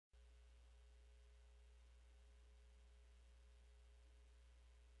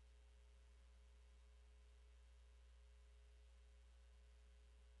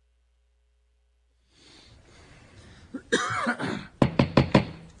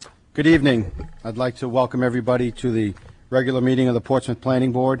Good evening. I'd like to welcome everybody to the regular meeting of the Portsmouth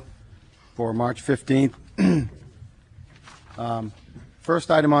Planning Board for March 15th.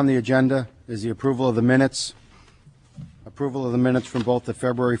 First item on the agenda is the approval of the minutes. Approval of the minutes from both the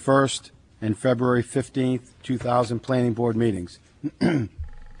February 1st and February 15th, 2000 Planning Board meetings.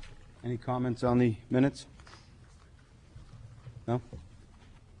 Any comments on the minutes? No?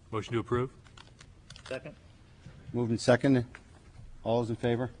 Motion to approve? Second. Moved and second. All those in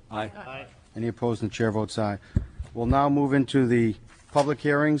favor? Aye. Aye. Any opposed? And the chair votes aye. We'll now move into the public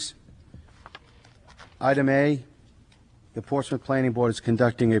hearings. Item A, the Portsmouth Planning Board is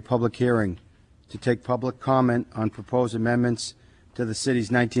conducting a public hearing to take public comment on proposed amendments to the city's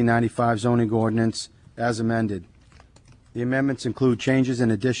 1995 zoning ordinance as amended. The amendments include changes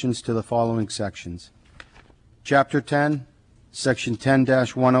and additions to the following sections. Chapter 10, Section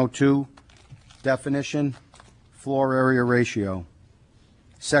 10-102, definition, floor area ratio.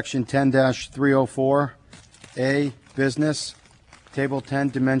 Section 10-304, A, business, Table 10,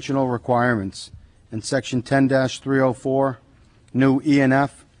 dimensional requirements. And Section 10-304, new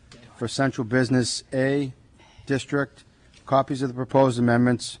E&F for Central Business A District. Copies of the proposed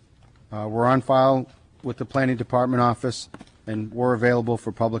amendments were on file with the Planning Department office and were available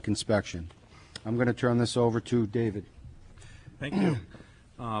for public inspection. I'm going to turn this over to David. Thank you.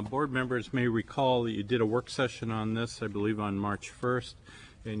 Board members may recall that you did a work session on this, I believe on March 1st,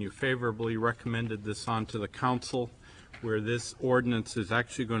 and you favorably recommended this on to the council, where this ordinance is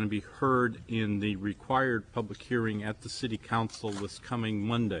actually going to be heard in the required public hearing at the City Council this coming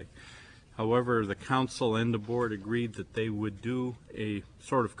Monday. However, the council and the board agreed that they would do a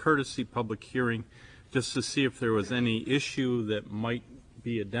sort of courtesy public hearing just to see if there was any issue that might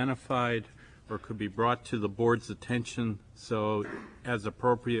be identified or could be brought to the board's attention, so as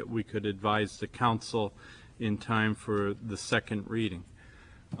appropriate we could advise the council in time for the second reading.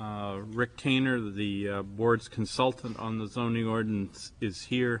 Rick Tainer, the board's consultant on the zoning ordinance, is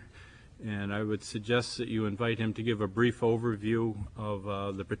here, and I would suggest that you invite him to give a brief overview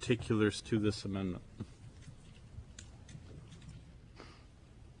of the particulars to this amendment.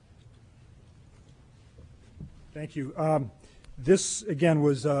 Thank you. This, again,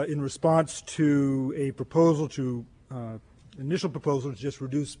 was in response to a proposal to, initial proposal to just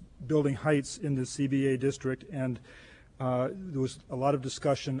reduce building heights in the CBA district, and there was a lot of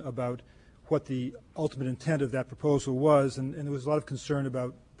discussion about what the ultimate intent of that proposal was, and there was a lot of concern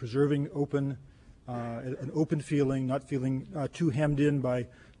about preserving an open feeling, not feeling too hemmed in by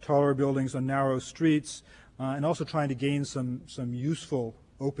taller buildings on narrow streets, and also trying to gain some useful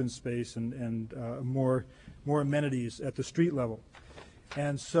open space and more amenities at the street level.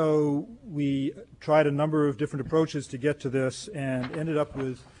 And so we tried a number of different approaches to get to this and ended up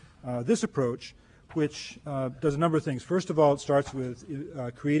with this approach, which does a number of things. First of all, it starts with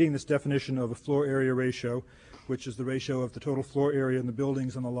creating this definition of a floor area ratio, which is the ratio of the total floor area in the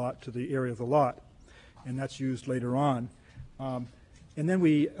buildings on the lot to the area of the lot, and that's used later on. And then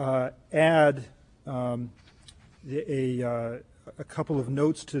we add a couple of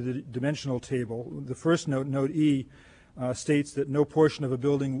notes to the dimensional table. The first note, note E, states that no portion of a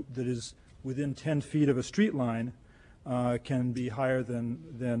building that is within 10 feet of a street line can be higher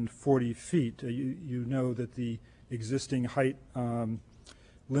than 40 feet. You know that the existing height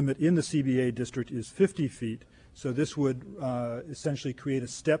limit in the CBA district is 50 feet, so this would essentially create a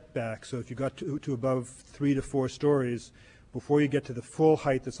step back. So if you got to above 3 to 4 stories, before you get to the full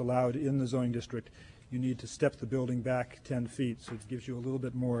height that's allowed in the zoning district, you need to step the building back 10 feet, so it gives you a little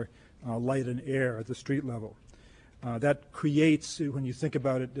bit more light and air at the street level. That creates, when you think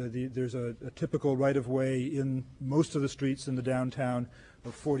about it, there's a typical right-of-way in most of the streets in the downtown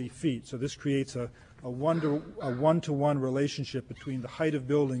of 40 feet. So this creates a one-to-one relationship between the height of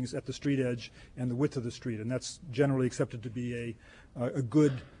buildings at the street edge and the width of the street, and that's generally accepted to be a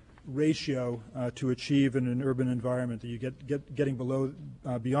good ratio to achieve in an urban environment. That you getting below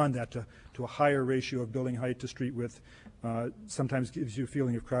beyond that to a higher ratio of building height to street width sometimes gives you a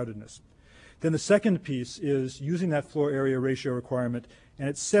feeling of crowdedness. Then the second piece is using that floor area ratio requirement, and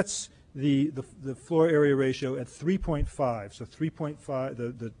it sets the floor area ratio at 3.5. So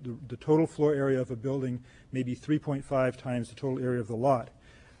 3.5, the total floor area of a building may be 3.5 times the total area of the lot,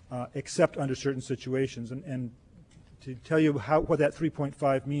 except under certain situations. And to tell you what that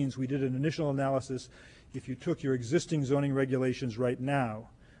 3.5 means, we did an initial analysis. If you took your existing zoning regulations right now,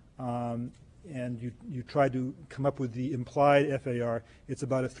 and you try to come up with the implied FAR, it's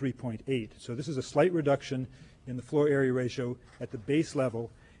about a 3.8. So this is a slight reduction in the floor area ratio at the base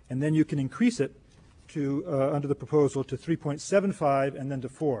level, and then you can increase it to under the proposal to 3.75 and then to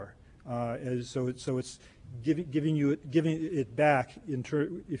 4. So it's giving it back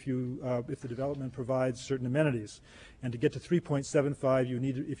if the development provides certain amenities. And to get to 3.75, you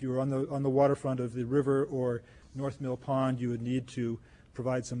need, if you were on the waterfront of the river or North Mill Pond, you would need to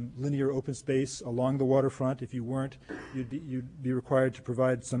provide some linear open space along the waterfront. If you weren't, you'd be required to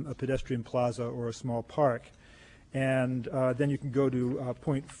provide a pedestrian plaza or a small park. And then you can go to a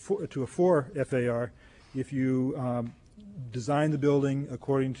 4 FAR if you design the building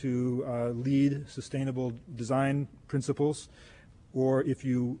according to LEED sustainable design principles, or if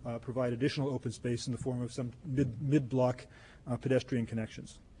you provide additional open space in the form of some mid-block pedestrian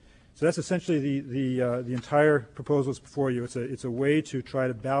connections. So that's essentially the entire proposals before you. It's a way to try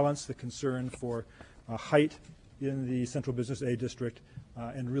to balance the concern for height in the Central Business A District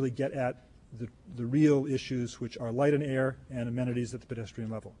and really get at the real issues, which are light and air and amenities at the pedestrian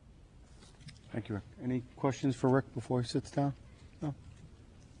level. Thank you, Rick. Any questions for Rick before he sits down? No?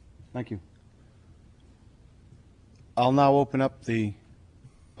 Thank you. I'll now open up the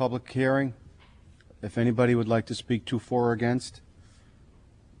public hearing. If anybody would like to speak to, for, or against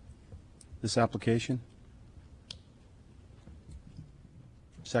this application.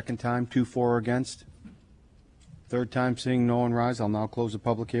 Second time, 2 for or against. Third time, seeing no one rise, I'll now close the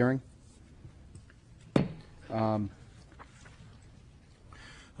public hearing.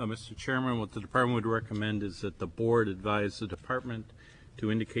 Mr. Chairman, what the department would recommend is that the board advise the department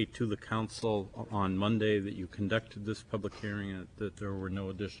to indicate to the council on Monday that you conducted this public hearing and that there were no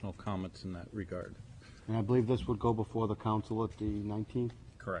additional comments in that regard. And I believe this would go before the council at the 19th,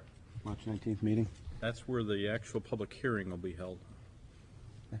 Correct. March 19th meeting. That's where the actual public hearing will be held.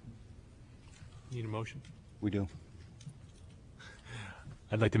 Need a motion? We do.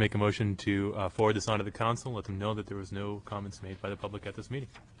 I'd like to make a motion to forward this on to the council, let them know that there was no comments made by the public at this meeting.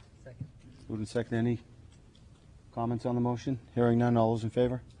 Moved and second. Any comments on the motion? Hearing none, all those in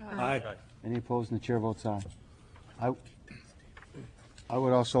favor? Aye. Any opposed? And the chair votes aye. I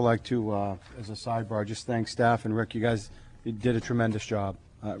would also like to, as a sidebar, just thank staff and Rick. You guys did a tremendous job.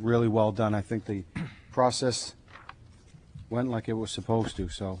 Really well done. I think the process went like it was supposed to,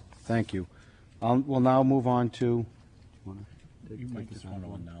 so thank you. We'll now move on to... You might just want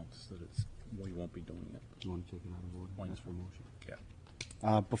to announce that we won't be doing it. You want to take it out of order? Points Ask for a motion.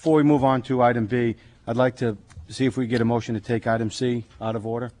 Yeah. Before we move on to item B, I'd like to see if we get a motion to take item C out of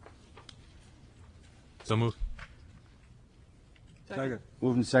order. So moved. Second.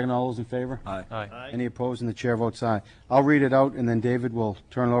 Moved and second. All those in favor? Aye. Any opposed? And the chair votes aye. I'll read it out, and then David will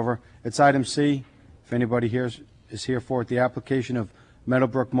turn it over. It's item C. If anybody here is here for it, the application of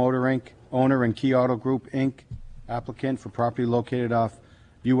Meadowbrook Motor Inc., owner and Key Auto Group Inc., applicant for property located off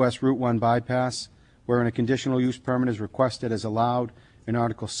U.S. Route 1 bypass, wherein a conditional use permit is requested as allowed in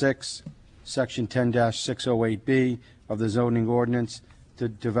Article 6, Section 10-608B of the zoning ordinance to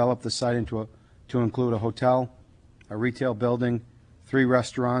develop the site to include a hotel, a retail building, 3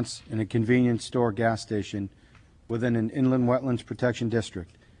 restaurants, and a convenience store gas station within an inland wetlands protection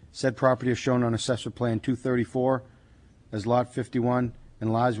district. Said property is shown on Assessor Plan 234 as Lot 51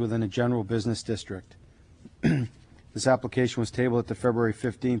 and lies within a general business district. This application was tabled at the February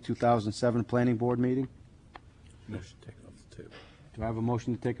 15, 2007 Planning Board meeting. Motion to take it off the table. Do I have a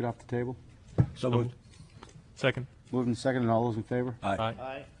motion to take it off the table? So moved. Second. Moved and second, and all those in favor?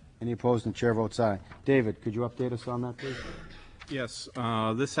 Aye. Any opposed? And the chair votes aye. David, could you update us on that, please? Yes,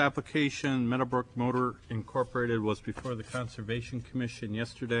 this application, Meadowbrook Motor Incorporated, was before the Conservation Commission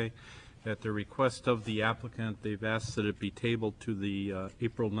yesterday. At the request of the applicant, they've asked that it be tabled to the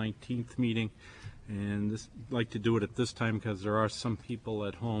April 19th meeting. And I'd like to do it at this time because there are some people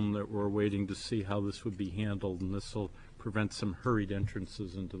at home that were waiting to see how this would be handled, and this will prevent some hurried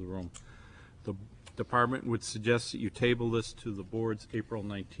entrances into the room. The department would suggest that you table this to the board's April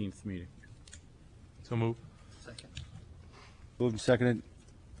 19th meeting. So moved. Moved and seconded.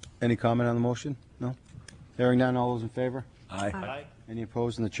 Any comment on the motion? No? Hearing none, all those in favor? Aye. Any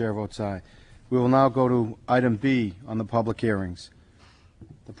opposed? And the chair votes aye. We will now go to item B on the public hearings.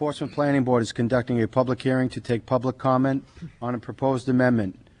 The Portsmouth Planning Board is conducting a public hearing to take public comment on a proposed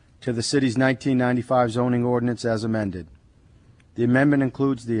amendment to the city's 1995 zoning ordinance as amended. The amendment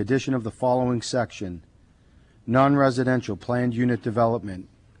includes the addition of the following section: non-residential planned unit development,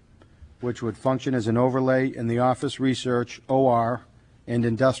 which would function as an overlay in the office research OR and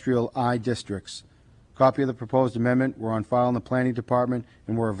industrial I districts. Copy of the proposed amendment were on file in the planning department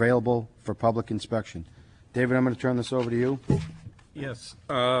and were available for public inspection. David, I'm going to turn this over to you. Yes,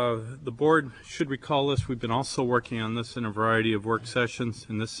 the board should recall this. We've been also working on this in a variety of work sessions,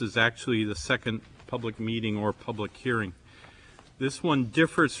 and this is actually the second public meeting or public hearing. This one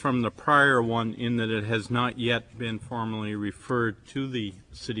differs from the prior one in that it has not yet been formally referred to the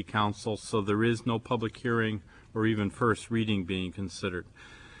City Council, so there is no public hearing or even first reading being considered.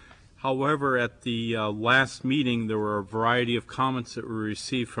 However, at the last meeting, there were a variety of comments that were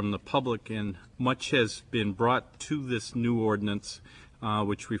received from the public, and much has been brought to this new ordinance,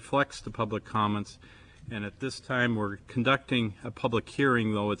 which reflects the public comments. And at this time, we're conducting a public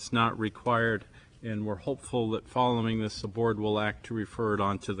hearing, though it's not required, and we're hopeful that following this, the board will act to refer it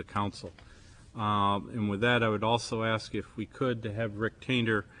on to the council. And with that, I would also ask if we could to have Rick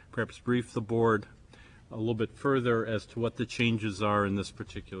Tainter perhaps brief the board a little bit further as to what the changes are in this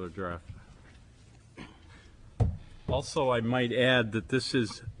particular draft. Also, I might add that this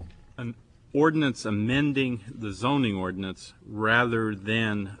is an ordinance amending the zoning ordinance rather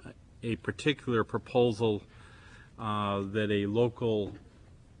than a particular proposal that a local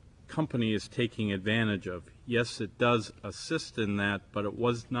company is taking advantage of. Yes, it does assist in that, but it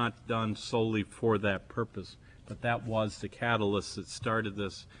was not done solely for that purpose. But that was the catalyst that started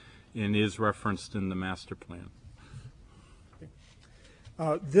this and is referenced in the master plan.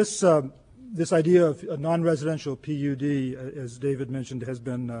 This idea of a non-residential PUD, as David mentioned, has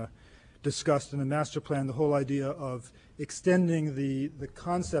been discussed in the master plan. The whole idea of extending the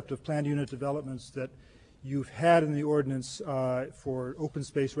concept of planned unit developments that you've had in the ordinance for open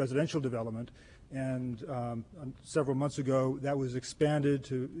space residential development, and several months ago that was expanded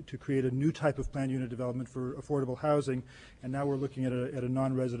to create a new type of planned unit development for affordable housing, and now we're looking at a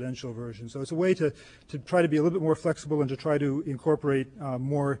non-residential version. So it's a way to try to be a little bit more flexible and to try to incorporate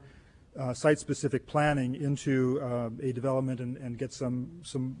more site-specific planning into a development and get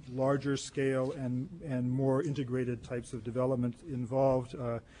some larger scale and more integrated types of development involved,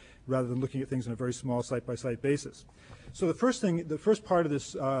 rather than looking at things on a very small site-by-site basis. So the first part of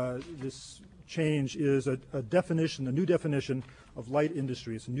this this change is a new definition of light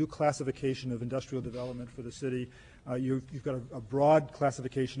industry. It's a new classification of industrial development for the city. You've got a broad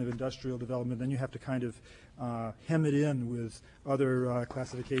classification of industrial development, then you have to kind of hem it in with other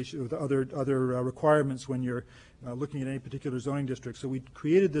classification, with other requirements when you're looking at any particular zoning district. So we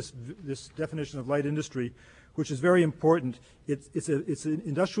created this definition of light industry, which is very important. It's an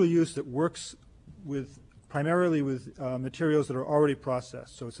industrial use that works primarily with materials that are already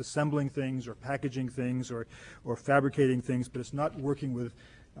processed. So it's assembling things or packaging things or fabricating things, but it's not working with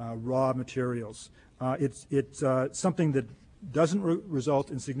raw materials. It's something that doesn't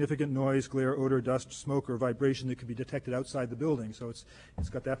result in significant noise, glare, odor, dust, smoke, or vibration that could be detected outside the building. So it's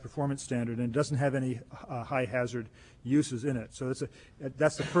got that performance standard, and it doesn't have any high hazard uses in it. So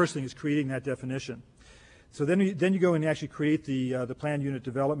that's the first thing, is creating that definition. So then you go and actually create the planned unit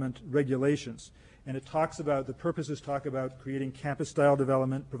development regulations. And it talks about, the purposes talk about creating campus-style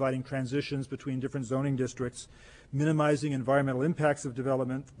development, providing transitions between different zoning districts, minimizing environmental impacts of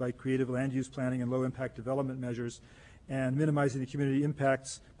development by creative land use planning and low-impact development measures, and minimizing the community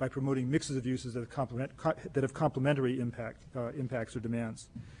impacts by promoting mixes of uses that have complementary impacts or demands.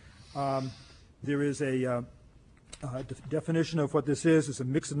 There is a definition of what this is. It's a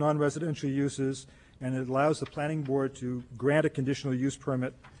mix of non-residential uses, and it allows the planning board to grant a conditional use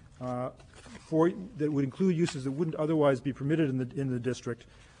permit that would include uses that wouldn't otherwise be permitted in the district,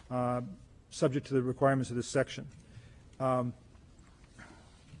 subject to the requirements of this section. Put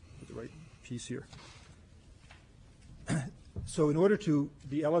the right piece here. So in order to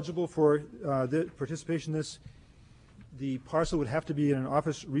be eligible for the participation in this, the parcel would have to be in an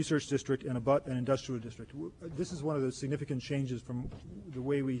office research district and abut an industrial district. This is one of the significant changes from the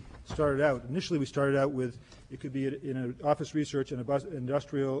way we started out. Initially, we started out with it could be in an office research and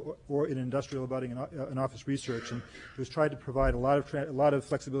industrial, or in industrial abutting an office research, and it was tried to provide a lot of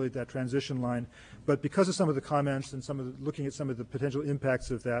flexibility at that transition line. But because of some of the comments and looking at some of the potential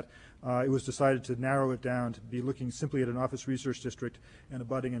impacts of that, it was decided to narrow it down to be looking simply at an office research district and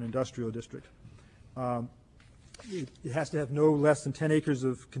abutting an industrial district. It has to have no less than 10 acres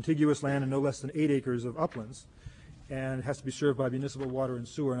of contiguous land and no less than 8 acres of uplands, and it has to be served by municipal water and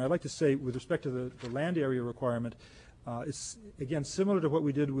sewer. And I'd like to say, with respect to the land area requirement, it's, again, similar to what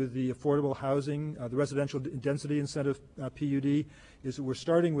we did with the affordable housing, the residential density incentive PUD, is that we're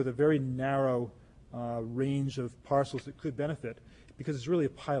starting with a very narrow range of parcels that could benefit, because it's really a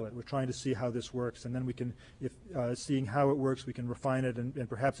pilot. We're trying to see how this works, and then we can, seeing how it works, we can refine it and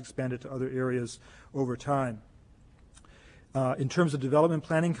perhaps expand it to other areas over time. In terms of development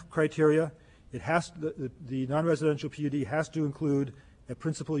planning criteria, it has the non-residential PUD has to include a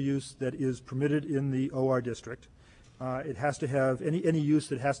principal use that is permitted in the OR district. It has to have any use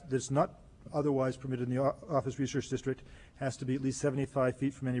that's not otherwise permitted in the office research district has to be at least 75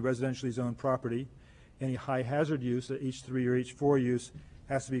 feet from any residentially zoned property, Any high hazard use, a H3 or H4 use,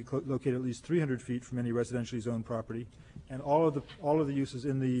 has to be located at least 300 feet from any residentially zoned property, and all of the uses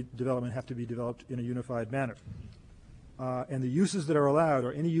in the development have to be developed in a unified manner. And the uses that are allowed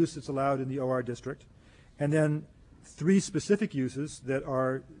are any use that's allowed in the OR district, and then 3 specific uses that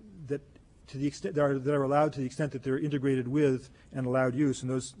are allowed to the extent that they're integrated with and allowed use, and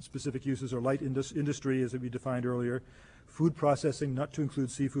those specific uses are light industry, as we defined earlier, food processing, not to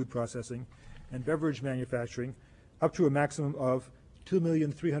include seafood processing, and beverage manufacturing, up to a maximum of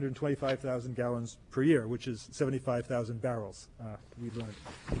 2,325,000 gallons per year, which is 75,000 barrels, we've learned.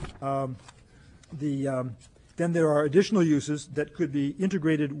 Then there are additional uses that could be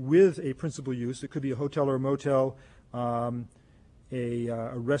integrated with a principal use. It could be a hotel or a motel, a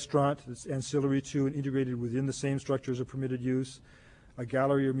restaurant that's ancillary to and integrated within the same structure as a permitted use, a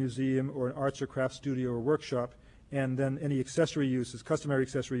gallery or museum, or an arts or crafts studio or workshop, and then any accessory uses, customary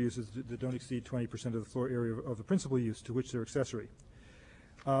accessory uses that don't exceed 20% of the floor area of the principal use to which they're accessory.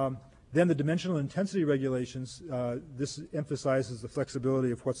 Then the dimensional intensity regulations, this emphasizes the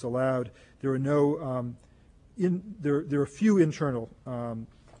flexibility of what's allowed. There are no, there are few internal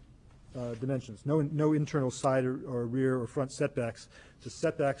dimensions, no internal side or rear or front setbacks. The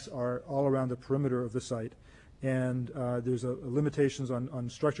setbacks are all around the perimeter of the site, and there's limitations on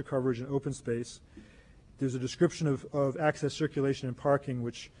structure coverage and open space. There's a description of access, circulation, and parking,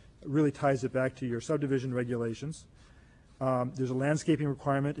 which really ties it back to your subdivision regulations. There's a landscaping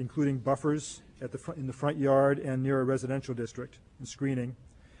requirement, including buffers at the front, in the front yard and near a residential district, and screening.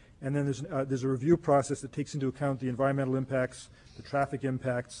 And then there's a review process that takes into account the environmental impacts, the traffic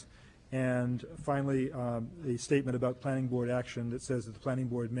impacts, and finally a statement about planning board action that says that the planning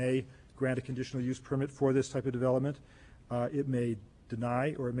board may grant a conditional use permit for this type of development. It may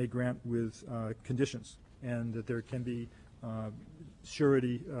deny or it may grant with conditions, and that there can be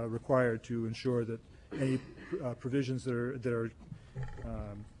surety required to ensure that any provisions that are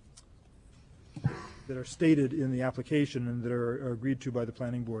stated in the application and that are agreed to by the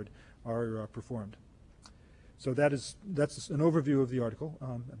planning board are performed. So that's an overview of the article.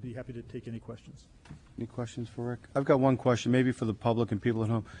 I'd be happy to take any questions. Any questions for Rick? I've got one question, maybe for the public and people at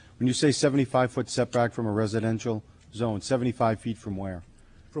home. When you say 75-foot setback from a residential zone, 75 feet from where?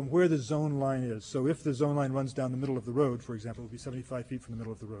 From where the zone line is. So if the zone line runs down the middle of the road, for example, it would be 75 feet from the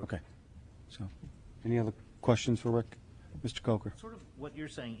middle of the road. Okay. So, any other questions for Rick? Mr. Coker? Sort of what you're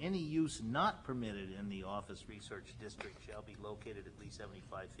saying, any use not permitted in the office research district shall be located at least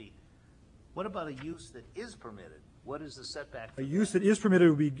 75 feet. What about a use that is permitted? What is the setback? A use that is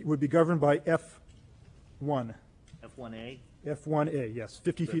permitted would be governed by F1. F1A? F1A, yes,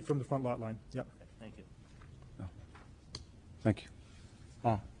 50 feet from the front lot line. Yep. Okay, thank you. Thank you.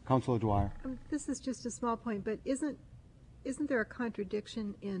 Councilor Dwyer. This is just a small point, but isn't there a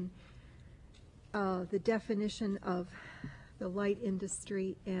contradiction in the definition of the light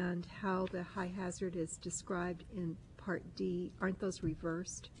industry and how the high hazard is described in Part D? Aren't those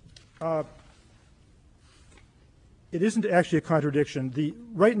reversed? It isn't actually a contradiction.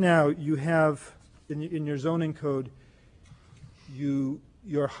 Right now, you have, in your zoning code,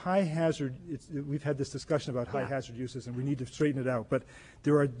 your high hazard, we've had this discussion about high hazard uses, and we need to straighten it out, but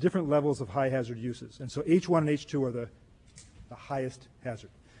there are different levels of high hazard uses. And so H1 and H2 are the highest hazard.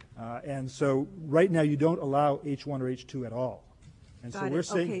 And so right now, you don't allow H1 or H2 at all. And so we're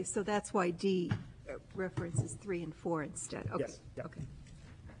saying. Okay, so that's why D references 3 and 4 instead. Okay. Yes, yeah. Okay.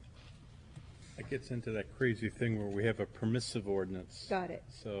 It gets into that crazy thing where we have a permissive ordinance. Got it.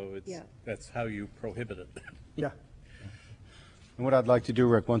 So Yeah. that's how you prohibit it. Yeah. And what I'd like to do,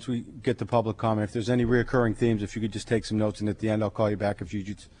 Rick, once we get to public comment, if there's any reoccurring themes, if you could just take some notes, and at the end, I'll call you back if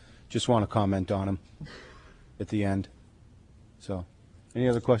you just want to comment on them at the end. So, any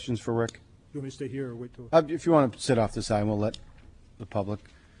other questions for Rick? You want me to stay here or wait till? If you want to sit off the side, we'll let the public.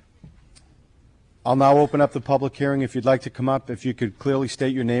 I'll now open up the public hearing. If you'd like to come up, if you could clearly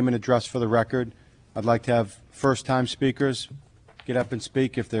state your name and address for the record. I'd like to have first-time speakers get up and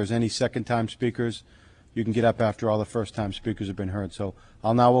speak. If there's any second-time speakers, you can get up after all the first-time speakers have been heard. So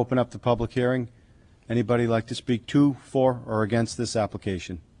I'll now open up the public hearing. Anybody like to speak to, for, or against this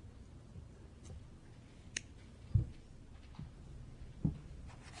application?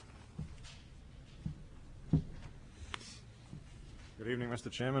 Good evening,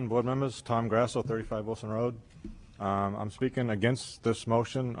 Mr. Chairman, board members. Tom Grasso, 35 Wilson Road. I'm speaking against this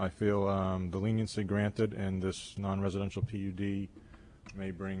motion. I feel the leniency granted in this non-residential PUD may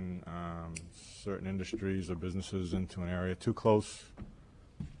bring certain industries or businesses into an area too close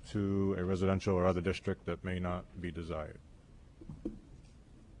to a residential or other district that may not be desired.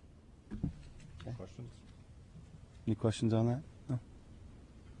 Okay. Questions? Any questions on that? No?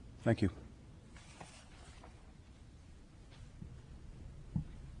 Thank you.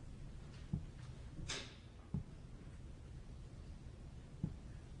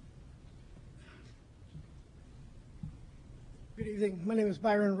 My name is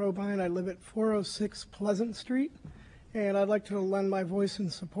Byron Robine. I live at 406 Pleasant Street, and I'd like to lend my voice in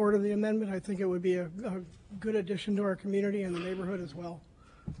support of the amendment. I think it would be a good addition to our community and the neighborhood as well.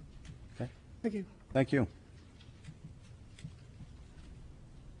 Okay. Thank you. Thank you.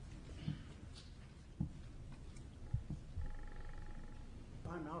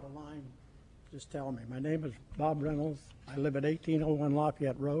 If I'm out of line, just tell me. My name is Bob Reynolds. I live at 1801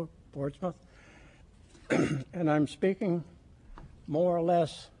 Lafayette Road, Portsmouth. And I'm speaking more or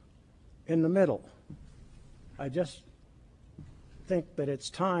less in the middle. I just think that it's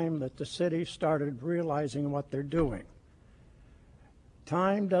time that the city started realizing what they're doing.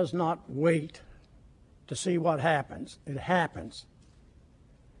 Time does not wait to see what happens. It happens.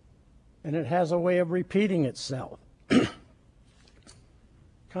 And it has a way of repeating itself.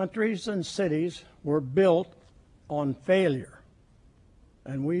 Countries and cities were built on failure.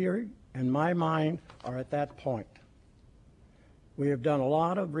 And we are, in my mind, are at that point. We have done a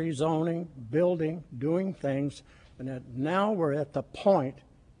lot of rezoning, building, doing things, and that now we're at the point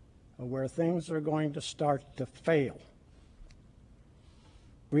of where things are going to start to fail.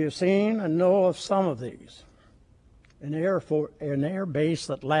 We have seen and know of some of these. An air base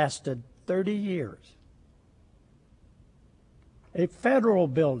that lasted 30 years. A federal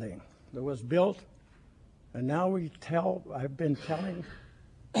building that was built, and now we have been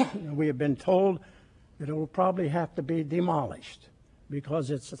told that it will probably have to be demolished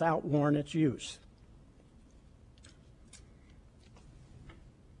because it's outworn its use.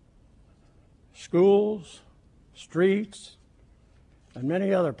 Schools, streets, and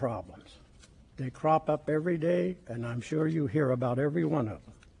many other problems. They crop up every day, and I'm sure you hear about every one of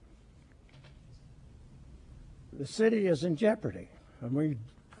them. The city is in jeopardy,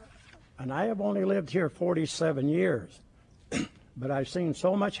 and I have only lived here 47 years, but I've seen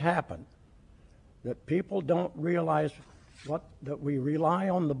so much happen that people don't realize that we rely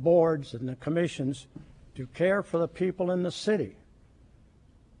on the boards and the commissions to care for the people in the city.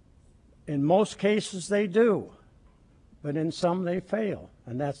 In most cases they do, but in some they fail,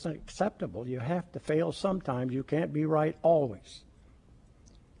 and that's unacceptable. You have to fail sometimes. You can't be right always.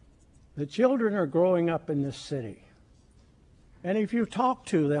 The children are growing up in this city, and if you talk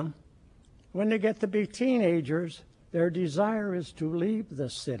to them, when they get to be teenagers, their desire is to leave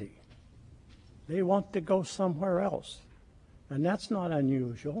the city. They want to go somewhere else, and that's not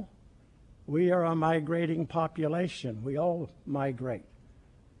unusual. We are a migrating population. We all migrate.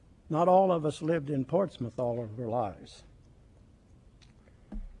 Not all of us lived in Portsmouth all of our lives.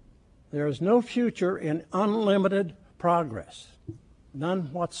 There is no future in unlimited progress,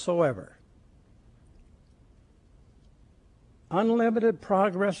 none whatsoever. Unlimited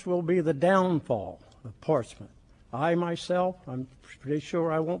progress will be the downfall of Portsmouth. I myself, I'm pretty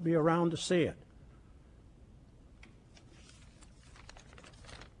sure I won't be around to see it.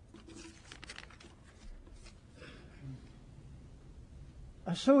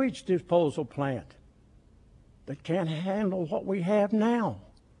 A sewage disposal plant that can't handle what we have now.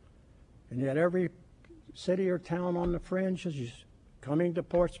 And yet every city or town on the fringe is coming to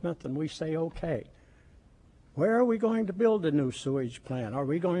Portsmouth, and we say, okay, where are we going to build a new sewage plant? Are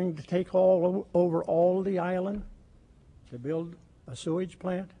we going to take over all the island to build a sewage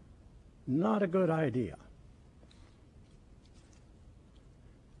plant? Not a good idea.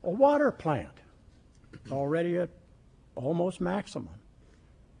 A water plant, already at almost maximum.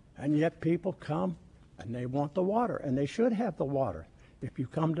 And yet people come and they want the water, and they should have the water. If you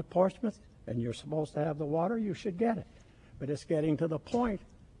come to Portsmouth and you're supposed to have the water, you should get it. But it's getting to the point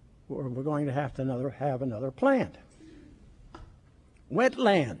where we're going to have another plant.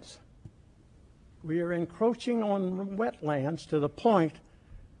 Wetlands. We are encroaching on wetlands to the point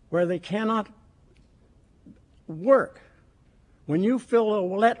where they cannot work. When you fill a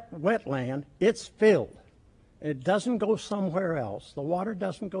wetland, it's filled. It doesn't go somewhere else. The water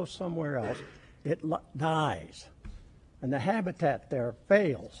doesn't go somewhere else. It dies. And the habitat there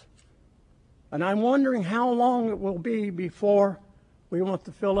fails. And I'm wondering how long it will be before we want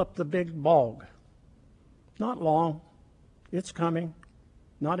to fill up the big bog. Not long. It's coming.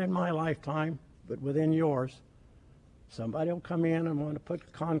 Not in my lifetime, but within yours. Somebody will come in and want to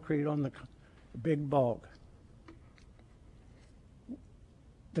put concrete on the big bog.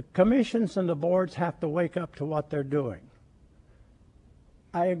 The commissions and the boards have to wake up to what they're doing.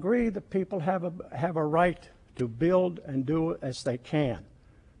 I agree that people have a right to build and do as they can.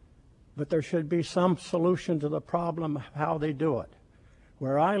 But there should be some solution to the problem of how they do it.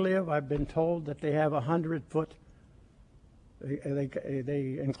 Where I live, I've been told that they have 100-foot,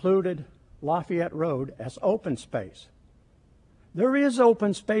 they included Lafayette Road as open space. There is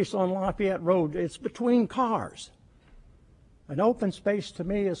open space on Lafayette Road. It's between cars. An open space to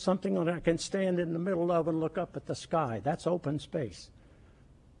me is something that I can stand in the middle of and look up at the sky. That's open space.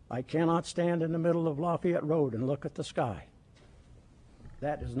 I cannot stand in the middle of Lafayette Road and look at the sky.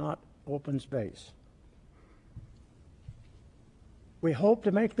 That is not open space. We hope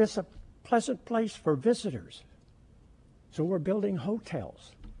to make this a pleasant place for visitors. So we're building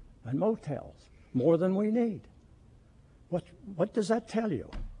hotels and motels, more than we need. What does that tell you?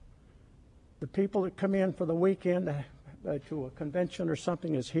 The people that come in for the weekend to a convention or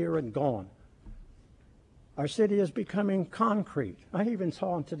something is here and gone. Our city is becoming concrete. I even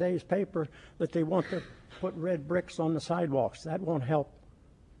saw in today's paper that they want to put red bricks on the sidewalks. That won't help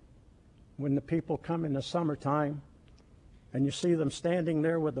when the people come in the summertime and you see them standing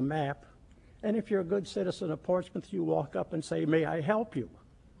there with a map. And if you're a good citizen of Portsmouth, you walk up and say, "May I help you?"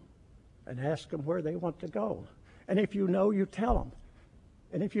 and ask them where they want to go. And if you know, you tell them.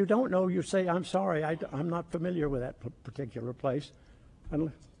 And if you don't know, you say, "I'm sorry, I'm not familiar with that particular place,"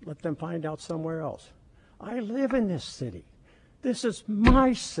 and let them find out somewhere else. I live in this city. This is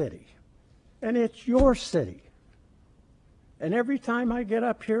my city, and it's your city. And every time I get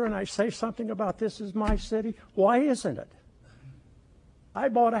up here and I say something about this is my city, why isn't it? I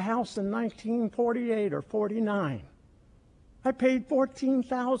bought a house in 1948 or 49. I paid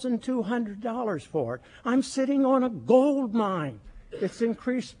 $14,200 for it. I'm sitting on a gold mine. It's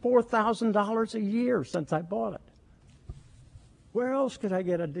increased $4,000 a year since I bought it. Where else could I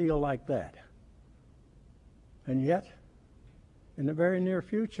get a deal like that? And yet, in the very near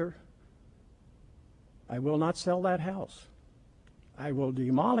future, I will not sell that house. I will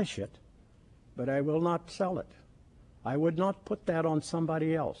demolish it, but I will not sell it. I would not put that on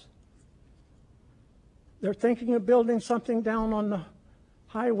somebody else. They're thinking of building something down on the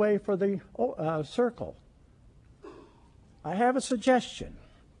highway for the circle. I have a suggestion.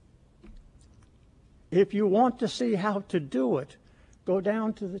 If you want to see how to do it, go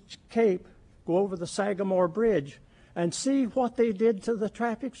down to the Cape, go over the Sagamore Bridge, and see what they did to the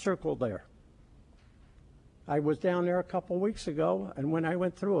traffic circle there. I was down there a couple weeks ago, and when I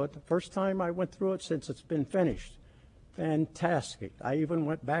went through it, the first time I went through it since it's been finished, fantastic. I even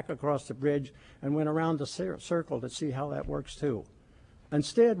went back across the bridge and went around the circle to see how that works too.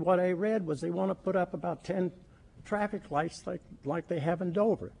 Instead, what I read was they want to put up about 10 traffic lights like they have in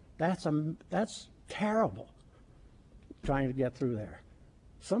Dover. That's terrible, trying to get through there.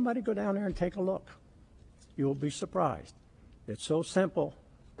 Somebody go down there and take a look. You'll be surprised. It's so simple.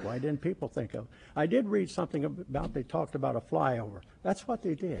 Why didn't people think of it? I did read something about, they talked about a flyover. That's what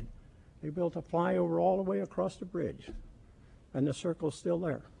they did. They built a flyover all the way across the bridge, and the circle's still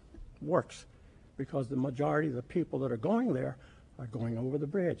there. Works, because the majority of the people that are going there are going over the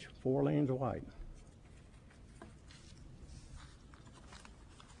bridge, 4 lanes wide.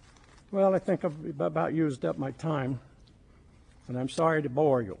 Well, I think I've about used up my time, and I'm sorry to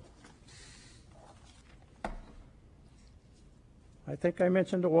bore you. I think I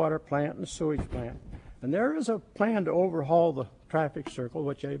mentioned the water plant and the sewage plant. And there is a plan to overhaul the traffic circle,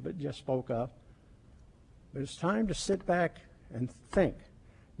 which I just spoke of. But it's time to sit back and think,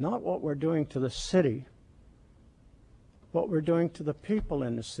 not what we're doing to the city, what we're doing to the people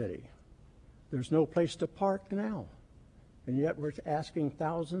in the city. There's no place to park now. And yet we're asking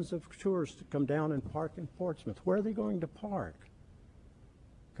thousands of tourists to come down and park in Portsmouth. Where are they going to park?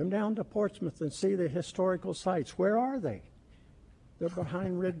 Come down to Portsmouth and see the historical sites. Where are they? They're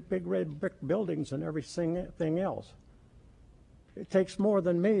behind big red brick buildings and everything else. It takes more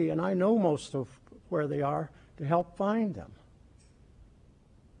than me, and I know most of where they are, to help find them.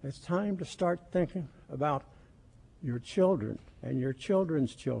 It's time to start thinking about your children and your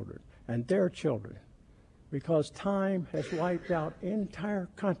children's children and their children, because time has wiped out entire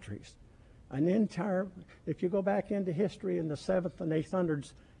countries. If you go back into history in the 7th and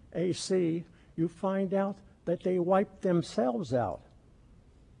 800s AC, you find out that they wiped themselves out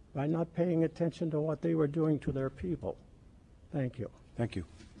by not paying attention to what they were doing to their people. Thank you. Thank you.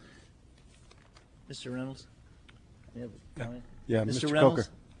 Mr. Reynolds? You have a comment? Yeah, Mr. Mr. Reynolds?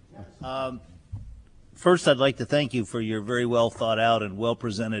 Coker. First, I'd like to thank you for your very well thought out and well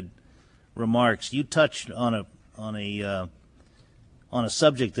presented remarks. You touched on a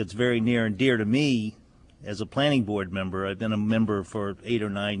subject that's very near and dear to me as a planning board member. I've been a member for 8 or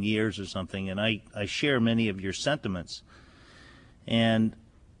 9 years or something, and I share many of your sentiments. And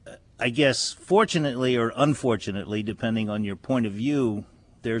I guess, fortunately or unfortunately, depending on your point of view,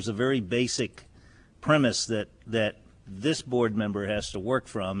 there's a very basic premise that this board member has to work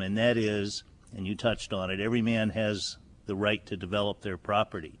from, and that is, and you touched on it, every man has the right to develop their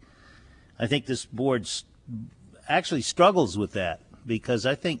property. I think this board actually struggles with that because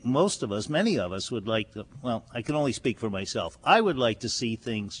I think most of us, many of us, would like to, well, I can only speak for myself. I would like to see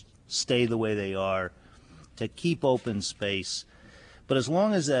things stay the way they are, to keep open space. But as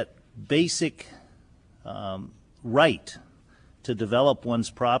long as that basic right to develop one's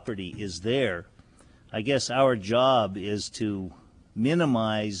property is there, I guess our job is to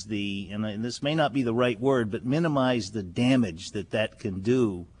minimize the, and this may not be the right word, but minimize the damage that that can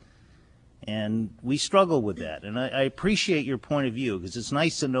do. And we struggle with that. And I appreciate your point of view, because it's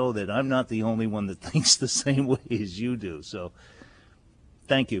nice to know that I'm not the only one that thinks the same way as you do. So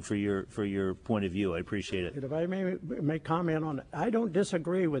thank you for your point of view. I appreciate it. If I may comment on it, I don't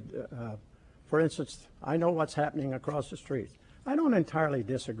disagree with, for instance, I know what's happening across the street. I don't entirely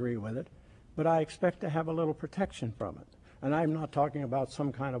disagree with it, but I expect to have a little protection from it. And I'm not talking about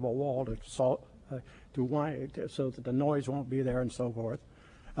some kind of a wall so that the noise won't be there and so forth.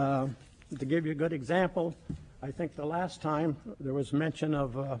 To give you a good example, I think the last time there was mention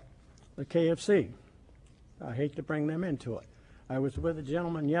of the KFC. I hate to bring them into it. I was with a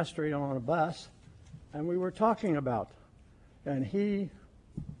gentleman yesterday on a bus, and we were talking about, and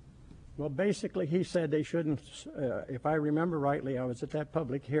well, basically he said they shouldn't, if I remember rightly, I was at that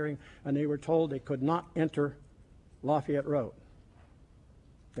public hearing, and they were told they could not enter Lafayette Road.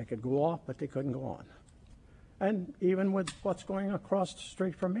 They could go off, but they couldn't go on. And even with what's going across the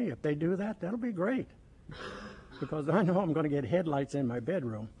street from me, if they do that, that'll be great. Because I know I'm going to get headlights in my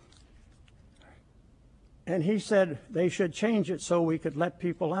bedroom. And he said they should change it so we could let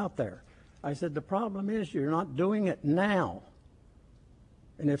people out there. I said, the problem is you're not doing it now.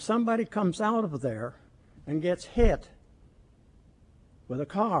 And if somebody comes out of there and gets hit with a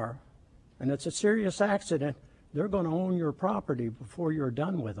car, and it's a serious accident, they're going to own your property before you're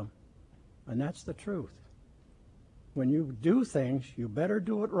done with them. And that's the truth. When you do things, you better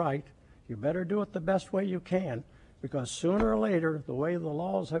do it right. You better do it the best way you can, because sooner or later, the way the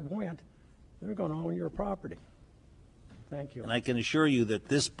laws have went, they're going to own your property. Thank you. And I can assure you that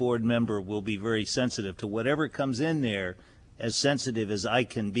this board member will be very sensitive to whatever comes in there, as sensitive as I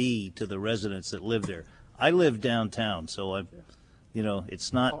can be to the residents that live there. I live downtown, so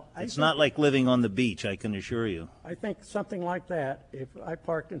it's not like living on the beach, I can assure you. I think something like that, if I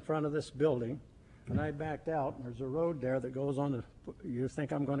parked in front of this building and I backed out, and there's a road there that goes on, you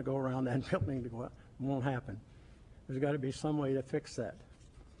think I'm going to go around that building to go out? It won't happen. There's got to be some way to fix that.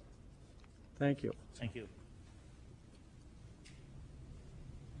 Thank you. Thank you.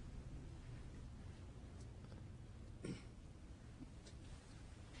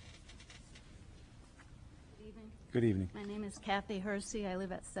 Good evening. My name is Kathy Hersey. I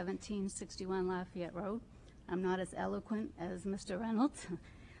live at 1761 Lafayette Road. I'm not as eloquent as Mr. Reynolds,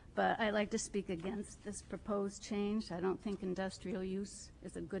 but I like to speak against this proposed change. I don't think industrial use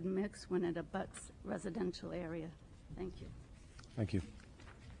is a good mix when it abuts residential area. Thank you. Thank you.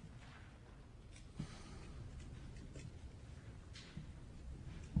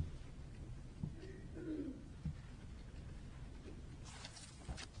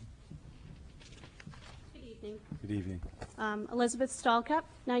 Good evening. Elizabeth Stallcup,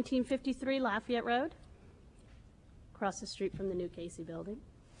 1953 Lafayette Road, across the street from the new Casey building.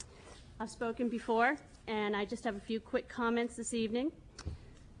 I've spoken before, and I just have a few quick comments this evening.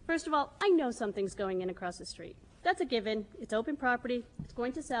 First of all, I know something's going in across the street. That's a given. It's open property. It's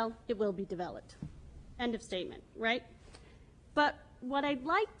going to sell. It will be developed. End of statement, right? But what I'd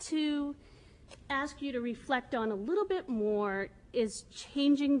like to ask you to reflect on a little bit more is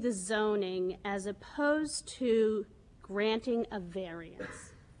changing the zoning as opposed to granting a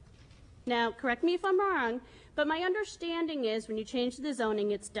variance. Now, correct me if I'm wrong, but my understanding is when you change the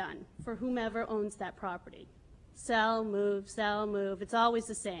zoning, it's done for whomever owns that property. Sell, move, it's always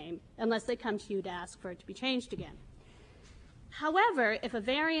the same, unless they come to you to ask for it to be changed again. However, if a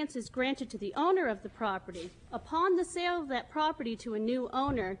variance is granted to the owner of the property, upon the sale of that property to a new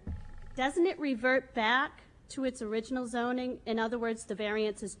owner, doesn't it revert back to its original zoning? In other words, the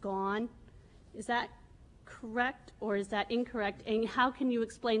variance is gone. Is that correct or is that incorrect? And how can you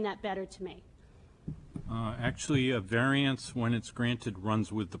explain that better to me? Actually, a variance, when it's granted,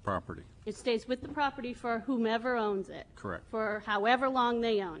 runs with the property. It stays with the property for whomever owns it. Correct. For however long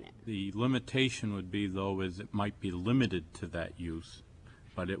they own it. The limitation would be, though, is it might be limited to that use,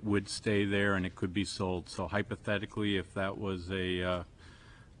 but it would stay there and it could be sold. So hypothetically, if that was a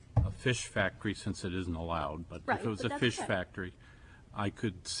fish factory, since it isn't allowed, but Right, if it was but a that's fish okay. factory, I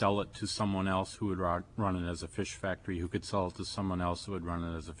could sell it to someone else who would run it as a fish factory, who could sell it to someone else who would run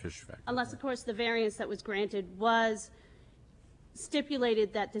it as a fish factory. Unless, of course, the variance that was granted was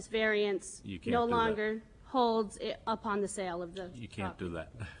stipulated that this variance You can't no do that. longer holds it upon the sale of the You can't do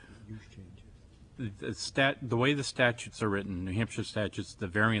that. the way the statutes are written, New Hampshire statutes, the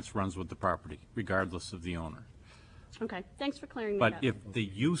variance runs with the property, regardless of the owner. Okay, thanks for clearing that But up. if the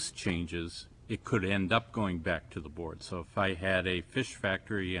use changes, it could end up going back to the board. So if I had a fish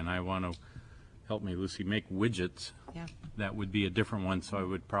factory and I want to, help me, Lucy, make widgets, Yeah. that would be a different one, so I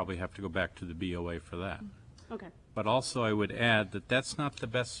would probably have to go back to the BOA for that. Okay, But also, I would add that that's not the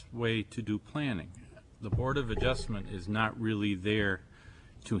best way to do planning. The Board of Adjustment is not really there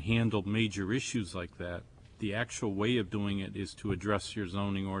to handle major issues like that. The actual way of doing it is to address your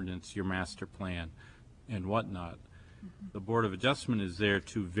zoning ordinance, your master plan, and whatnot. The Board of Adjustment is there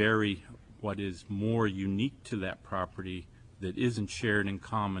to vary what is more unique to that property that isn't shared in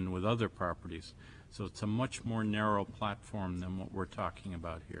common with other properties. So it's a much more narrow platform than what we're talking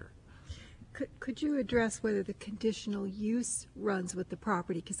about here. Could you address whether the conditional use runs with the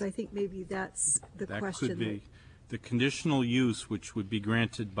property? Because I think maybe that's the question. That could be. The conditional use, which would be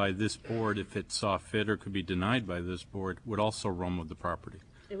granted by this board if it saw fit, or could be denied by this board, would also run with the property.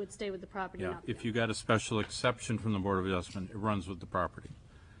 it would stay with the property, Yeah, not if you got a special exception from the Board of Adjustment, it runs with the property.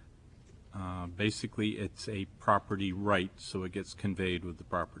 Basically, it's a property right, so it gets conveyed with the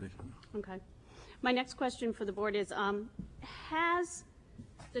property. Okay. My next question for the board is, has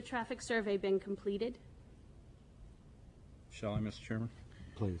the traffic survey been completed? Shall I, Mr. Chairman?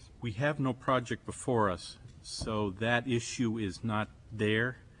 Please. We have no project before us, so that issue is not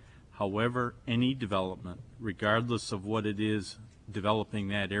there. However, any development, regardless of what it is, developing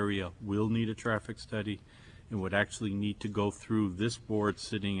that area will need a traffic study and would actually need to go through this board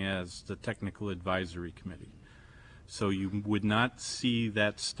sitting as the technical advisory committee. So you would not see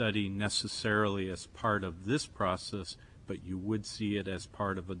that study necessarily as part of this process, but you would see it as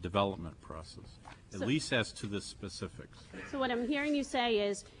part of a development process, at So- least as to the specifics. So what I'm hearing you say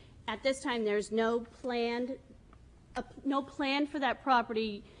is, at this time, there's no plan for that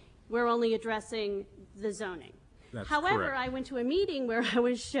property. We're only addressing the zoning. That's However, correct. I went to a meeting where I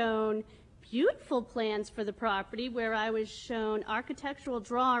was shown beautiful plans for the property, where I was shown architectural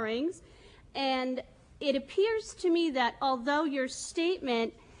drawings, and it appears to me that although your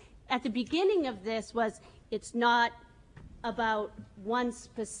statement at the beginning of this was, it's not about one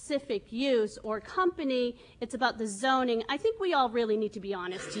specific use or company, it's about the zoning, I think we all really need to be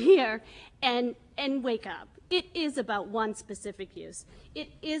honest here and wake up. It is about one specific use. It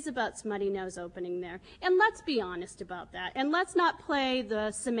is about Smutty Nose opening there. And let's be honest about that. And let's not play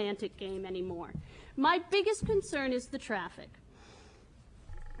the semantic game anymore. My biggest concern is the traffic.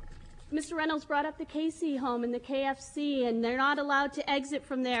 Mr. Reynolds brought up the Casey home and the KFC, and they're not allowed to exit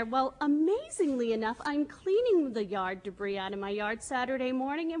from there. Well, amazingly enough, I'm cleaning the yard debris out of my yard Saturday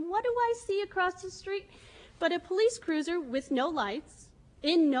morning, and what do I see across the street but a police cruiser with no lights,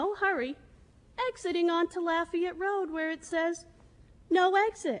 in no hurry, exiting onto Lafayette Road where it says, no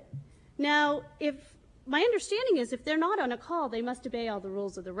exit. Now, if my understanding is if they're not on a call, they must obey all the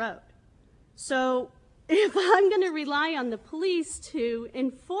rules of the road. So if I'm going to rely on the police to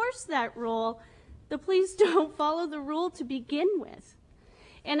enforce that rule, the police don't follow the rule to begin with.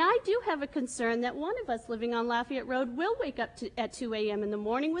 And I do have a concern that one of us living on Lafayette Road will wake up at 2 a.m. in the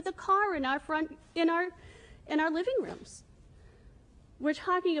morning with a car in our living rooms. We're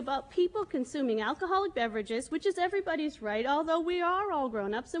talking about people consuming alcoholic beverages, which is everybody's right, although we are all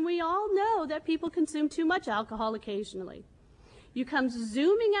grown-ups and we all know that people consume too much alcohol occasionally. You come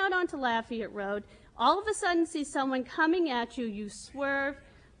zooming out onto Lafayette Road, all of a sudden see someone coming at you, you swerve,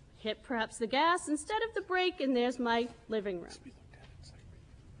 hit perhaps the gas instead of the brake, and there's my living room.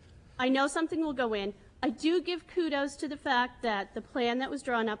 I know something will go in. I do give kudos to the fact that the plan that was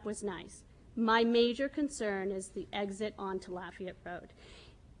drawn up was nice. My major concern is the exit onto Lafayette Road.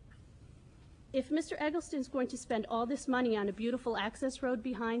 If Mr. Eggleston's going to spend all this money on a beautiful access road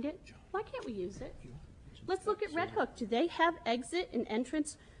behind it, why can't we use it? Let's look at Red Hook. Do they have exit and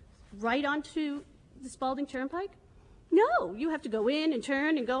entrance right onto the Spalding Turnpike? No, you have to go in and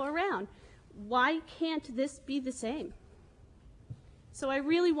turn and go around. Why can't this be the same? So I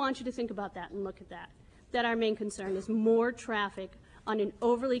really want you to think about that and look at that our main concern is more traffic on an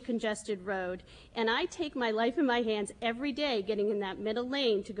overly congested road. And I take my life in my hands every day getting in that middle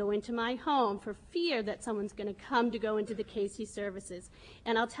lane to go into my home for fear that someone's going to come to go into the Casey services.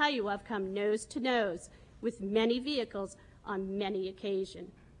 And I'll tell you, I've come nose to nose with many vehicles on many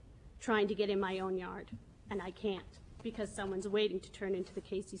occasions trying to get in my own yard. And I can't because someone's waiting to turn into the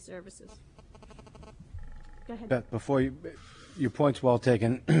Casey services. Go ahead. Beth, before your point's well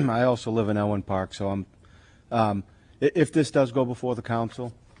taken. I also live in Elwyn Park, so if this does go before the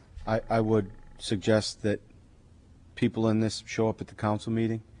council, I would suggest that people in this show up at the council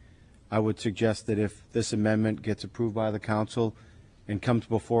meeting. I would suggest that if this amendment gets approved by the council and comes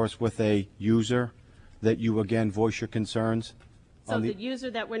before us with a user, that you again voice your concerns? So on the user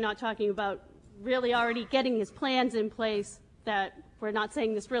that we're not talking about really already getting his plans in place that we're not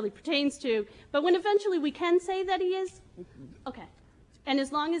saying this really pertains to, but when eventually we can say that he is, okay. And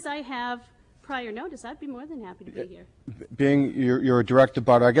as long as I have prior notice, I'd be more than happy to be here. Being you're a direct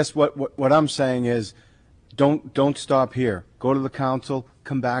abutter, I guess what I'm saying is, don't stop here. Go to the council,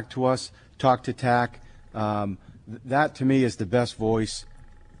 come back to us, talk to TAC. That to me is the best voice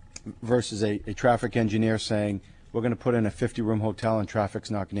versus a traffic engineer saying, we're going to put in a 50-room hotel and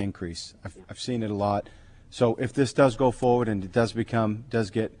traffic's not going to increase. I've seen it a lot. So if this does go forward and it does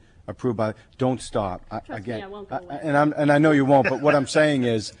get approved by, don't stop. Trust me, I won't go away. And I know you won't, but what I'm saying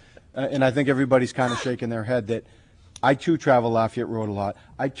is, and I think everybody's kind of shaking their head, that I too travel Lafayette Road a lot.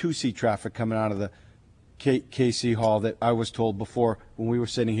 I too see traffic coming out of the KC Hall that I was told before when we were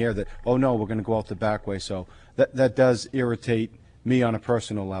sitting here that, oh no, we're going to go out the back way. So that does irritate me on a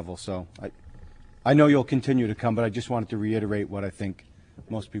personal level. So I know you'll continue to come, but I just wanted to reiterate what I think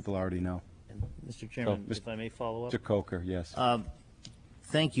most people already know. Mr. Chairman, if I may follow up? Mr. Coker, yes.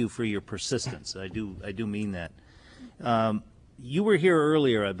 Thank you for your persistence. I do mean that. You were here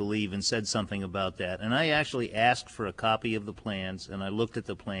earlier, I believe, and said something about that. And I actually asked for a copy of the plans, and I looked at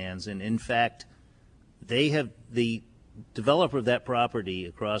the plans, and in fact, the developer of that property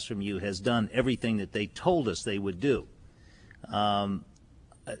across from you has done everything that they told us they would do.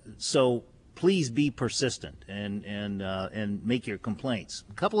 So please be persistent and make your complaints.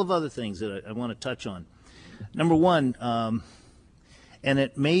 A couple of other things that I want to touch on. Number one, and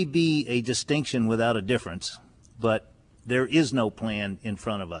it may be a distinction without a difference, but there is no plan in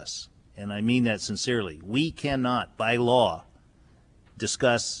front of us, and I mean that sincerely. We cannot, by law,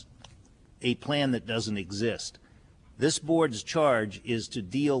 discuss a plan that doesn't exist. This board's charge is to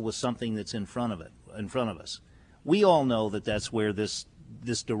deal with something that's in front of us. We all know that that's where this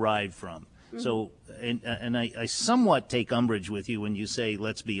derived from. So, and I somewhat take umbrage with you when you say,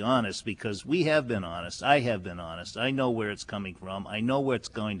 let's be honest, because we have been honest. I have been honest. I know where it's coming from. I know where it's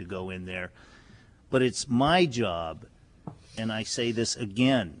going to go in there. But it's my job, and I say this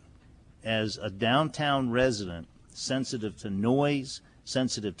again, as a downtown resident, sensitive to noise,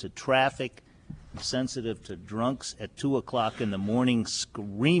 sensitive to traffic, sensitive to drunks at 2 o'clock in the morning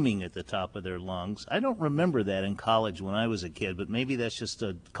screaming at the top of their lungs. I don't remember that in college when I was a kid, but maybe that's just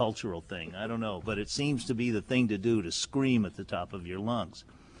a cultural thing. I don't know, but it seems to be the thing to do, to scream at the top of your lungs.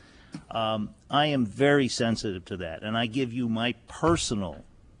 I am very sensitive to that, and I give you my personal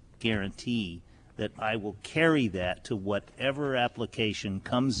guarantee that I will carry that to whatever application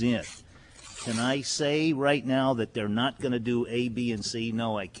comes in. Can I say right now that they're not going to do A, B, and C?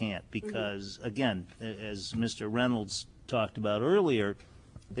 No, I can't, because, again, as Mr. Reynolds talked about earlier,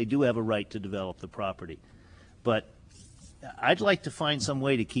 they do have a right to develop the property. But I'd like to find some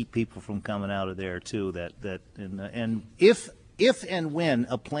way to keep people from coming out of there, too. And if and when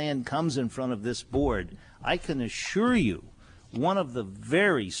a plan comes in front of this board, I can assure you one of the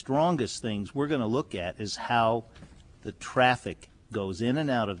very strongest things we're going to look at is how the traffic goes in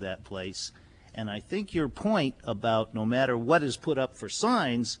and out of that place. And I think your point about no matter what is put up for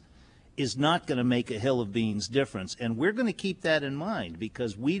signs is not going to make a hill of beans difference. And we're going to keep that in mind,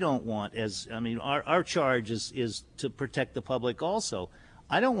 because we don't want, our charge is to protect the public also.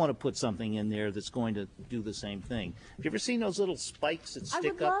 I don't want to put something in there that's going to do the same thing. Have you ever seen those little spikes that stick up? I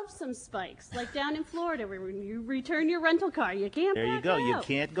would love some spikes, like down in Florida where when you return your rental car, you can't There you back go. out. You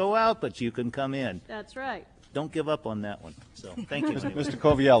can't go out, but you can come in. That's right. Don't give up on that one. So thank you. Mr.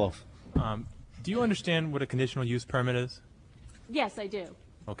 Coviello. Do you understand what a conditional use permit is? Yes, I do.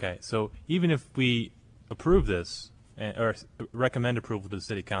 Okay, so even if we approve this, or recommend approval to the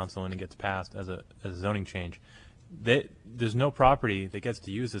city council and it gets passed as a zoning change, there's no property that gets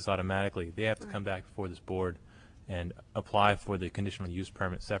to use this automatically. They have to come back before this board and apply for the conditional use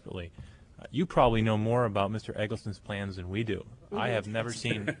permit separately. You probably know more about Mr. Eggleston's plans than we do. I have never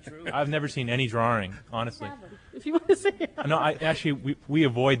seen, I've never seen any drawing, honestly. If you want to say it. No, we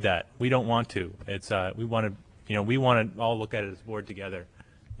avoid that. We don't want to. It's we want to all look at it as a board together,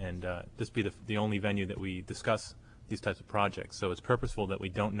 and this be the only venue that we discuss these types of projects. So it's purposeful that we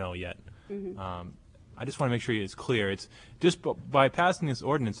don't know yet. I just want to make sure it's clear. It's just by passing this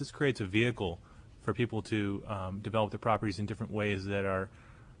ordinance, this creates a vehicle for people to develop their properties in different ways that are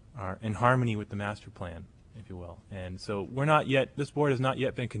in harmony with the master plan, if you will. And so this board has not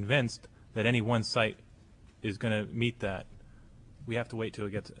yet been convinced that any one site is going to meet that. We have to wait till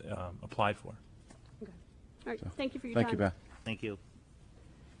it gets applied for. Okay. All right. Thank you for your time. Thank you, Beth. Thank you.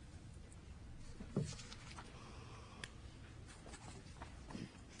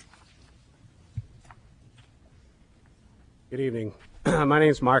 Good evening. My name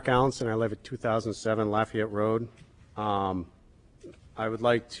is Mark Allenson. I live at 2007 Lafayette Road. I would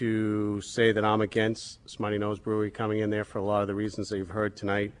like to say that I'm against Smutty Nose Brewery coming in there for a lot of the reasons that you've heard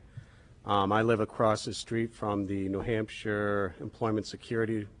tonight. I live across the street from the New Hampshire Employment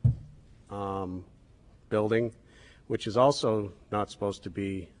Security building, which is also not supposed to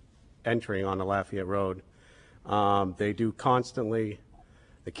be entering on the Lafayette Road. They do constantly.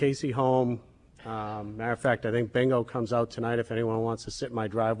 The Casey home, matter of fact, I think bingo comes out tonight if anyone wants to sit in my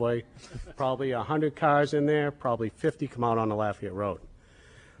driveway. Probably 100 cars in there, probably 50 come out on the Lafayette Road.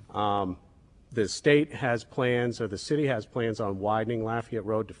 The state has plans, or the city has plans on widening Lafayette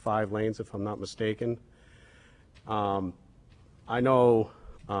Road to 5 lanes, if I'm not mistaken. I know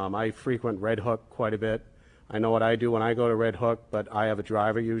I frequent Red Hook quite a bit. I know what I do when I go to Red Hook, but I have a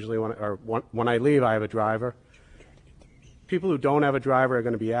driver usually, when I leave, I have a driver. People who don't have a driver are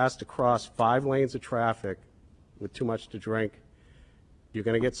going to be asked to cross 5 lanes of traffic with too much to drink. You're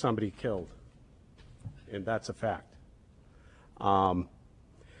going to get somebody killed, and that's a fact.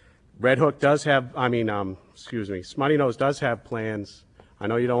 Red Hook does have, Smutty Nose does have plans. I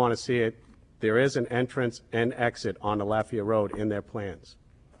know you don't want to see it. There is an entrance and exit on the Lafayette Road in their plans.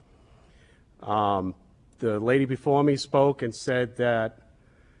 The lady before me spoke and said that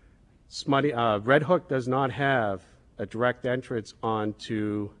Red Hook does not have a direct entrance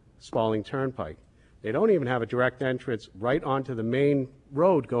onto Spalding Turnpike. They don't even have a direct entrance right onto the main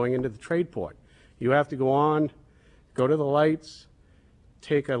road going into the trade port. You have to go on, go to the lights,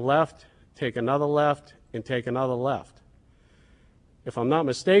 take a left, take another left, and take another left. If I'm not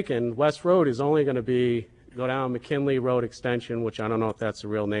mistaken, West Road is only going to go down McKinley Road Extension, which I don't know if that's the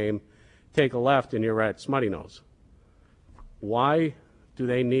real name, take a left and you're at Smutty Nose. Why do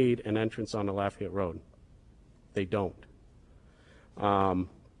they need an entrance on the Lafayette Road? They don't. I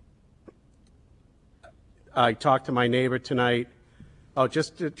talked to my neighbor tonight. Oh,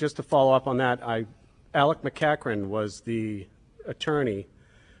 just to follow up on that, Alec McCachran was the attorney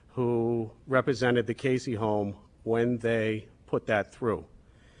who represented the Casey home when they put that through.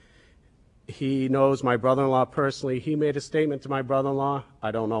 He knows my brother-in-law personally. He made a statement to my brother-in-law.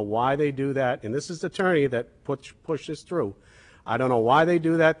 I don't know why they do that. And this is the attorney that pushed this through. I don't know why they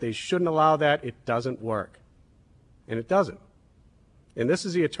do that. They shouldn't allow that. It doesn't work. And it doesn't. And this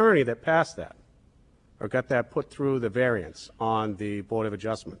is the attorney that passed that, or got that put through the variance on the Board of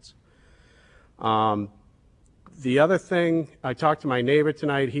Adjustments. The other thing, I talked to my neighbor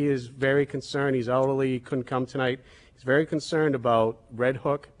tonight. He is very concerned. He's elderly. He couldn't come tonight. He's very concerned about Red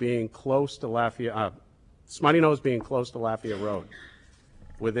Hook being close to Lafayette, Smutty Nose being close to Lafayette Road.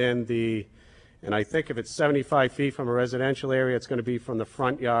 Within the, and I think if it's 75 feet from a residential area, it's going to be from the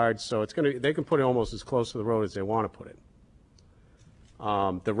front yard. So it's going to, they can put it almost as close to the road as they want to put it.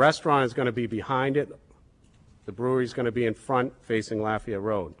 The restaurant is going to be behind it. The brewery is going to be in front facing Lafayette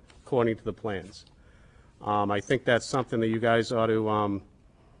Road, according to the plans. I think that's something that you guys ought to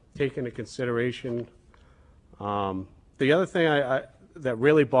take into consideration. The other thing that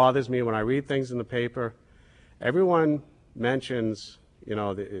really bothers me when I read things in the paper, everyone mentions, you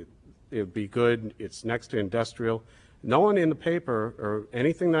know, it would be good, it's next to industrial. No one in the paper or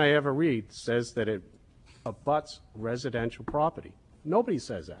anything that I ever read says that it abuts residential property. Nobody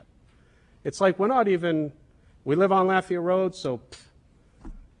says that. It's like we're not even, we live on Lafayette Road, so,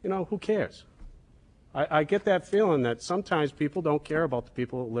 you know, who cares? I get that feeling that sometimes people don't care about the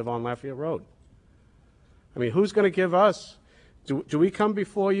people who live on Lafayette Road. I mean, who's going to give us, do we come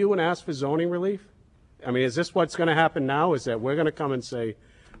before you and ask for zoning relief? I mean, is this what's going to happen now, is that we're going to come and say,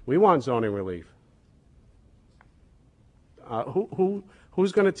 we want zoning relief?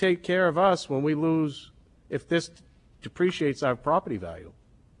 Who's going to take care of us when we lose, if this depreciates our property value?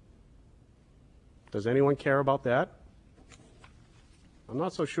 Does anyone care about that? I'm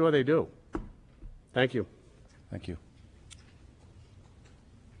not so sure they do. Thank you. Thank you.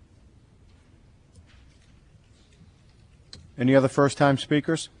 Any other first-time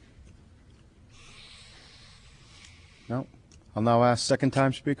speakers? No. I'll now ask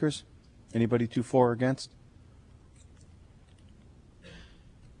second-time speakers. Anybody for or against?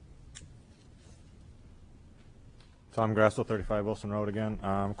 Tom Grasso, 35 Wilson Road again.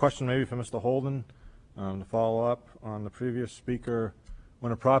 Question maybe for Mr. Holden, to follow up on the previous speaker.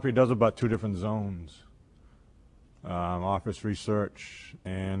 When a property does about 2 different zones, office research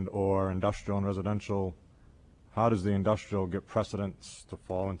and or industrial and residential, how does the industrial get precedence to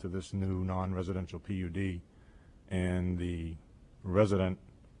fall into this new non-residential PUD, and the resident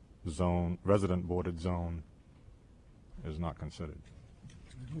boarded zone is not considered?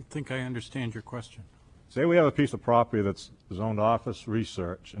 I don't think I understand your question. Say we have a piece of property that's zoned office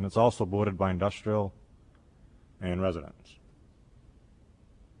research, and it's also bordered by industrial and residence.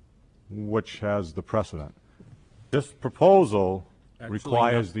 which has the precedent. This proposal Actually,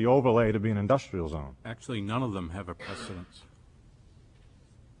 requires no. the overlay to be an industrial zone. Actually, none of them have a precedence.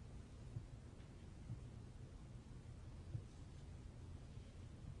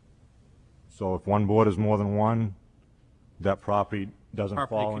 So if one board is more than one, that property doesn't Property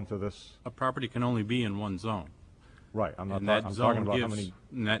fall can- into this? A property can only be in one zone. Right, I'm And talking that zone about how gives, many,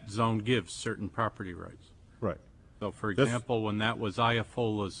 and that zone gives certain property rights. right. So for This- example, when that was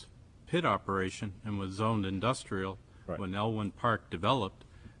Iafola's pit operation and was zoned industrial, Right. when Elwyn Park developed,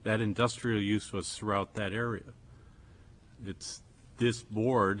 that industrial use was throughout that area. It's this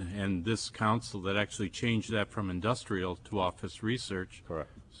board and this council that actually changed that from industrial to office research. Correct.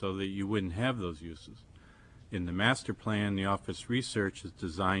 So that you wouldn't have those uses. In the master plan, the office research is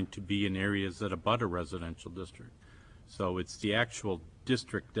designed to be in areas that abut a residential district. So it's the actual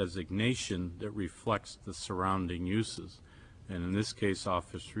district designation that reflects the surrounding uses. And in this case,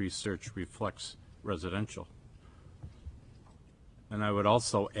 office research reflects residential. And I would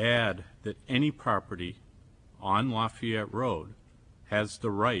also add that any property on Lafayette Road has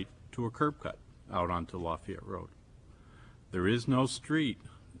the right to a curb cut out onto Lafayette Road. There is no street,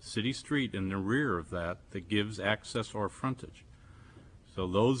 city street in the rear of that gives access or frontage. So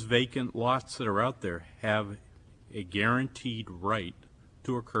those vacant lots that are out there have a guaranteed right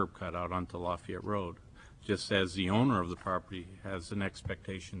to a curb cut out onto Lafayette Road, just as the owner of the property has an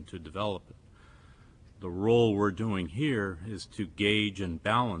expectation to develop it. The role we're doing here is to gauge and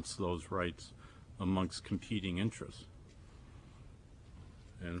balance those rights amongst competing interests.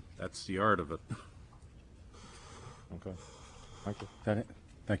 And that's the art of it. Okay, thank you. Is that it?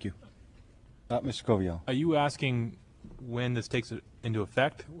 Thank you. Mr. Covio. Are you asking when this takes into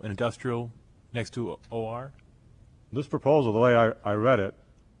effect, an industrial next to OR? This proposal, the way I read it,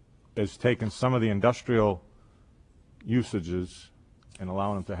 is taking some of the industrial usages and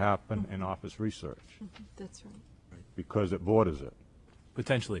allowing them to happen in office research, That's right. because it borders it.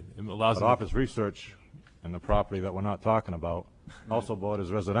 Potentially. It allows But them to- office research and the property that we're not talking about also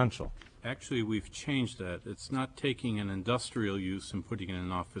borders residential. Actually, we've changed that. It's not taking an industrial use and putting it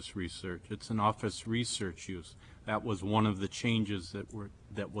in office research. It's an office research use. That was one of the changes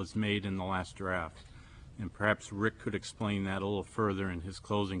that was made in the last draft. And perhaps Rick could explain that a little further in his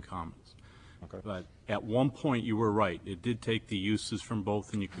closing comments. Okay. But at one point, you were right. It did take the uses from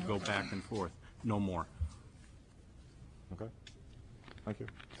both, and you could go back and forth. No more. Okay, thank you.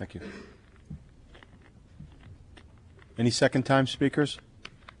 Thank you. Any second-time speakers?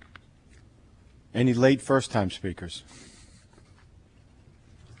 Any late first-time speakers?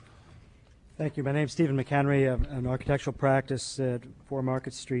 Thank you. My name's Stephen McHenry. I'm an architectural practice at 4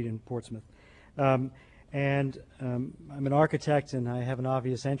 Market Street in Portsmouth. I'm an architect, and I have an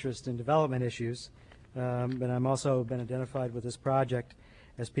obvious interest in development issues, but I'm also been identified with this project,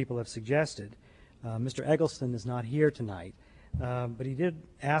 as people have suggested. Mr. Eggleston is not here tonight, but he did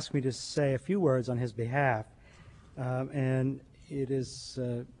ask me to say a few words on his behalf, and it is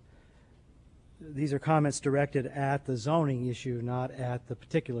these are comments directed at the zoning issue, not at the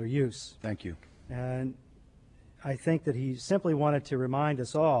particular use. Thank you. And I think that he simply wanted to remind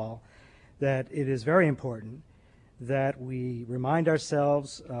us all that it is very important that we remind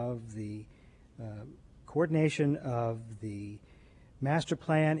ourselves of the coordination of the master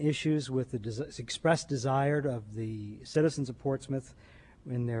plan issues with the expressed desire of the citizens of Portsmouth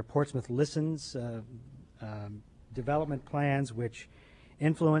in their Portsmouth Listens development plans, which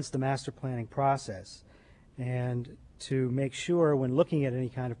influence the master planning process, and to make sure when looking at any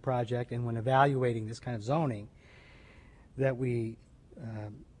kind of project and when evaluating this kind of zoning that we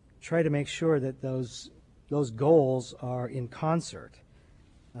try to make sure that those goals are in concert.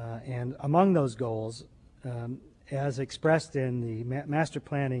 And among those goals, as expressed in the master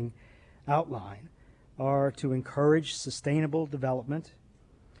planning outline, are to encourage sustainable development,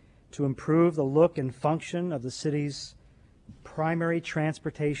 to improve the look and function of the city's primary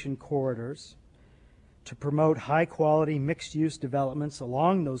transportation corridors, to promote high-quality mixed-use developments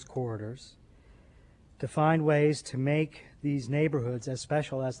along those corridors, to find ways to make these neighborhoods as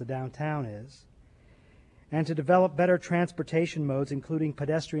special as the downtown is, and to develop better transportation modes, including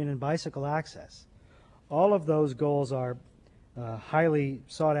pedestrian and bicycle access. All of those goals are highly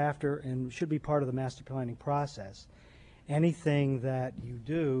sought after and should be part of the master planning process. Anything that you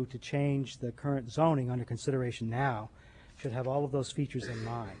do to change the current zoning under consideration now should have all of those features in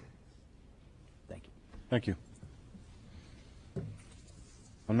mind. Thank you. Thank you.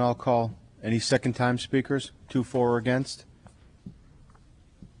 I'll now call any second-time speakers, 2, 4, or against.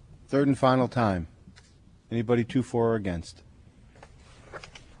 Third and final time. Anybody 2, 4, or against?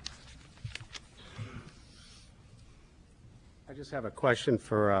 just have a question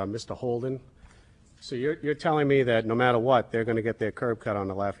for Mr. Holden. So you're telling me that no matter what, they're going to get their curb cut on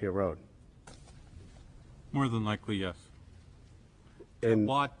the Lafayette Road? More than likely, yes. And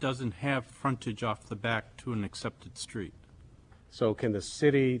Lot doesn't have frontage off the back to an accepted street. so can the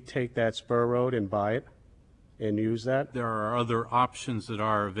city take that spur road and buy it and use that? There are other options that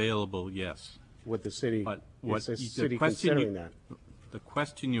are available, yes. With the city, But is what the the city question considering you- that? The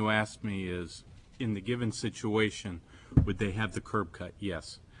question you asked me is, in the given situation, would they have the curb cut?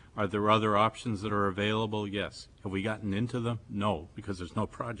 Yes. Are there other options that are available? Yes. Have we gotten into them? No, because there's no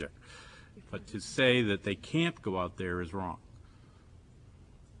project. But to say that they can't go out there is wrong.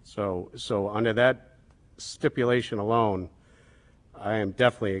 So under that stipulation alone, I am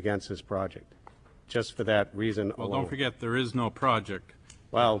definitely against this project, just for that reason Well, alone. don't forget, there is no project.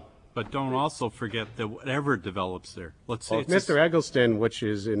 Well, But don't also forget that whatever develops there, let's say well, if it's a Mr. Eggleston, which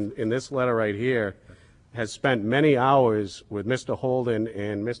is in this letter right here, has spent many hours with Mr. Holden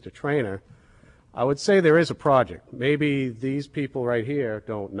and Mr. Trainer, I would say there is a project. Maybe these people right here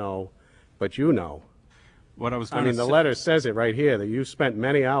don't know, but you know. What I was I going to mean, the say. letter says it right here, that you spent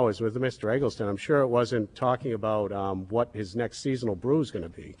many hours with Mr. Eggleston. I'm sure it wasn't talking about what his next seasonal brew is going to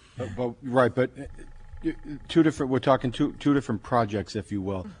be. Right, but two different, we're talking two different projects, if you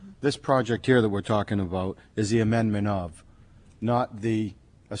will. This project here that we're talking about is the amendment of, not the,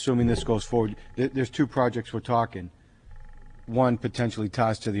 assuming this goes forward, there's two projects we're talking. One potentially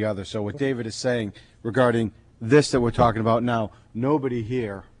ties to the other. So what David is saying regarding this that we're talking about now, nobody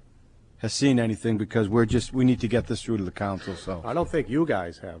here has seen anything because we need to get this through to the council, so. I don't think you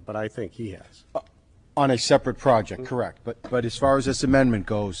guys have, but I think he has. On a separate project, correct. But as far as this amendment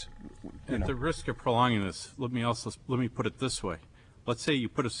goes, you At know. the risk of prolonging this, let me put it this way. Let's say you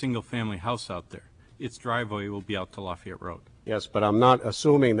put a single-family house out there. Its driveway will be out to Lafayette Road. Yes, but I'm not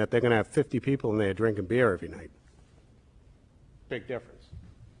assuming that they're going to have 50 people in there drinking beer every night. Big difference.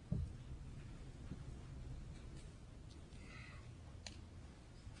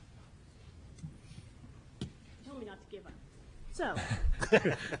 Told me not to give up. So,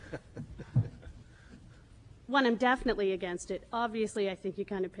 one, I'm definitely against it. Obviously, I think you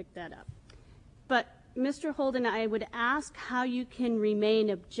kind of picked that up. But, Mr. Holden, I would ask how you can remain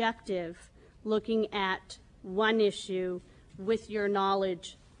objective looking at one issue with your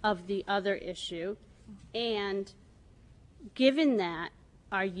knowledge of the other issue. And given that,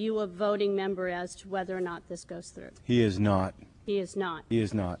 are you a voting member as to whether or not this goes through? He is not. He is not. He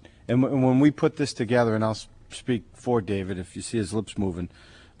is not. And when we put this together, and I'll speak for David if you see his lips moving,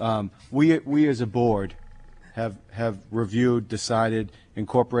 we as a board have reviewed, decided,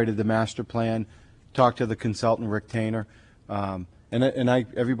 incorporated the master plan, talked to the consultant, Rick Tainer,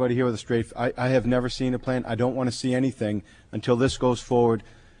 everybody here with a straight, I have never seen a plan. I don't want to see anything until this goes forward.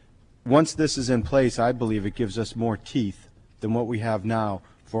 Once this is in place, I believe it gives us more teeth than what we have now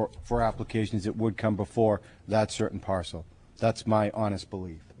for applications that would come before that certain parcel. That's my honest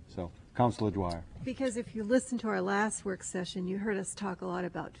belief. So, Councilor Dwyer. Because if you listened to our last work session, you heard us talk a lot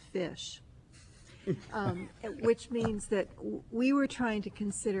about fish, which means that we were trying to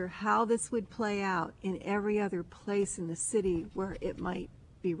consider how this would play out in every other place in the city where it might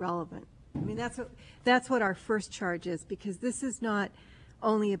be relevant. I mean, that's what our first charge is, because this is not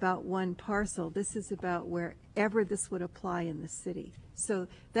only about one parcel. This is about wherever this would apply in the city. So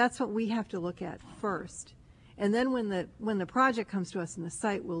that's what we have to look at first. And then when the project comes to us in the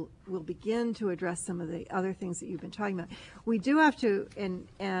site, we'll begin to address some of the other things that you've been talking about. We do have to, and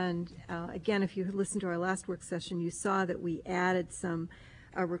again, if you listened to our last work session, you saw that we added some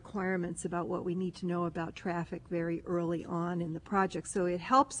requirements about what we need to know about traffic very early on in the project. So it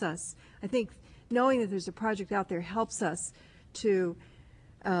helps us, I think, knowing that there's a project out there helps us to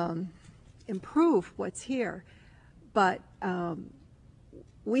improve what's here. But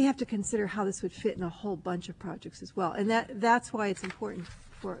we have to consider how this would fit in a whole bunch of projects as well. And that's why it's important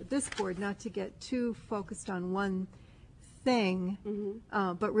for this board not to get too focused on one thing,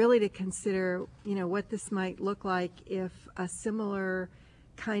 but really to consider, what this might look like if a similar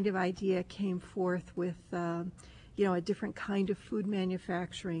kind of idea came forth with, a different kind of food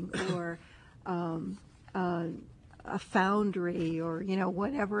manufacturing or a foundry or,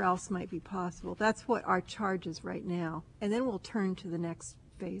 whatever else might be possible. That's what our charge is right now. And then we'll turn to the next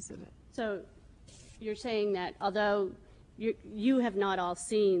phase of it. So you're saying that although you have not all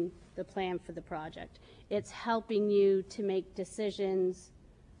seen the plan for the project, it's helping you to make decisions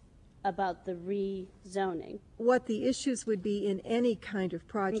about the rezoning. What the issues would be in any kind of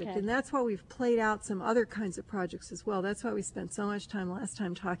project. Okay. And that's why we've played out some other kinds of projects as well. That's why we spent so much time last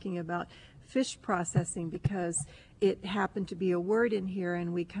time talking about fish processing, because it happened to be a word in here,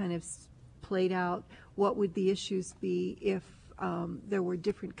 and we kind of played out what would the issues be if there were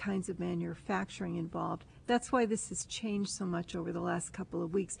different kinds of manufacturing involved. That's why this has changed so much over the last couple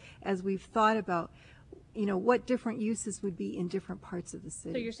of weeks as we've thought about, what different uses would be in different parts of the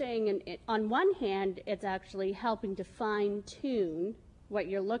city. So you're saying, on one hand, it's actually helping to fine-tune what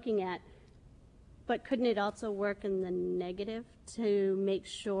you're looking at, but couldn't it also work in the negative to make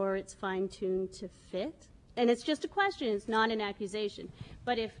sure it's fine-tuned to fit? And it's just a question, it's not an accusation.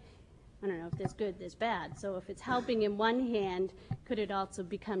 But I don't know if there's good, there's bad. So if it's helping in one hand, could it also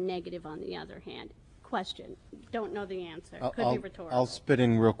become negative on the other hand? Question. Don't know the answer. Could be rhetorical. I'll spit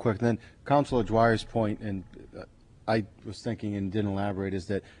in real quick. Then Councilor Dwyer's point, and I was thinking and didn't elaborate, is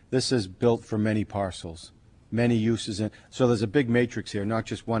that this is built for many parcels, many uses. And so there's a big matrix here, not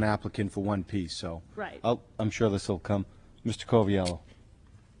just one applicant for one piece. So right. I'm sure this will come. Mr. Coviello.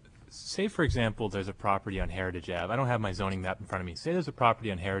 Say, for example, there's a property on Heritage Ave. I don't have my zoning map in front of me. Say there's a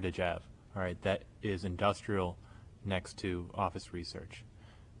property on Heritage Ave, all right, that is industrial next to office research.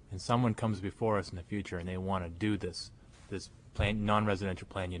 And someone comes before us in the future and they want to do this non-residential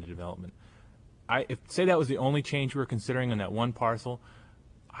plan unit development. Say that was the only change we were considering on that one parcel,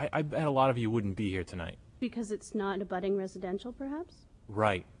 I bet a lot of you wouldn't be here tonight. Because it's not abutting residential, perhaps?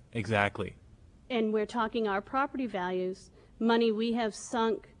 Right, exactly. And we're talking our property values, money we have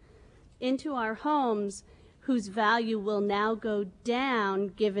sunk into our homes whose value will now go down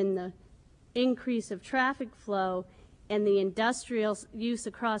given the increase of traffic flow and the industrial use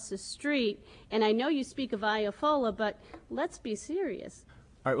across the street. And I know you speak of Iofola, but let's be serious.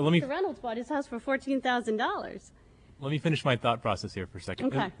 All right, well, Mr. Reynolds bought his house for $14,000. Let me finish my thought process here for a second.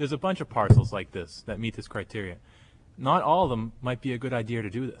 Okay. There's a bunch of parcels like this that meet this criteria. Not all of them might be a good idea to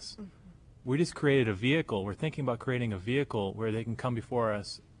do this. Mm-hmm. We just created a vehicle. We're thinking about creating a vehicle where they can come before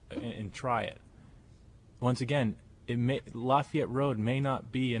us and try it. Once again, Lafayette Road may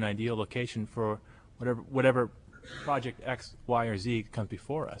not be an ideal location for whatever project X, Y, or Z comes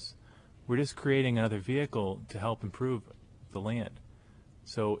before us. We're just creating another vehicle to help improve the land.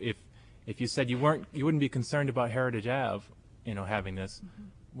 So if you said you wouldn't be concerned about Heritage Ave, having this,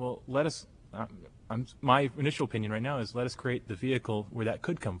 mm-hmm. Well, let us. My initial opinion right now is let us create the vehicle where that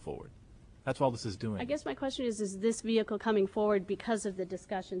could come forward. That's all this is doing. I guess my question is this vehicle coming forward because of the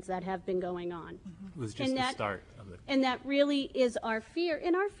discussions that have been going on? Mm-hmm. It was just the start of it. And that really is our fear.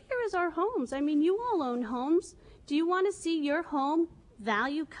 And our fear is our homes. I mean, you all own homes. Do you want to see your home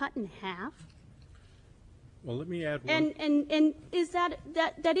value cut in half? Well, let me add one. And is that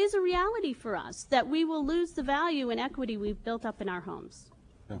is a reality for us, that we will lose the value and equity we've built up in our homes?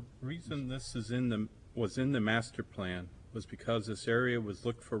 The reason this was in the master plan was because this area was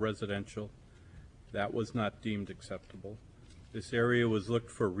looked for residential. That was not deemed acceptable. This area was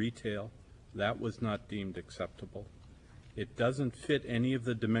looked for retail. That was not deemed acceptable. It doesn't fit any of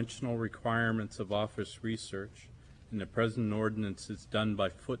the dimensional requirements of office research, and the present ordinance is done by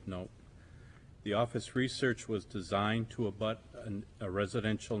footnote. The office research was designed to abut a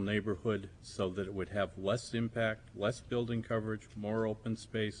residential neighborhood so that it would have less impact, less building coverage, more open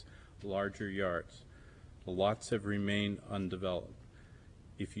space, larger yards. The lots have remained undeveloped.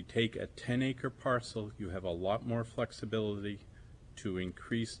 If you take a 10-acre parcel, you have a lot more flexibility to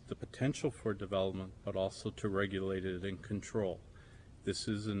increase the potential for development, but also to regulate it and control. This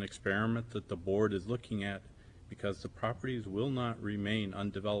is an experiment that the board is looking at because the properties will not remain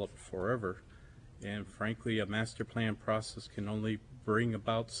undeveloped forever. And frankly, a master plan process can only bring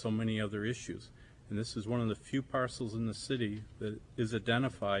about so many other issues. And this is one of the few parcels in the city that is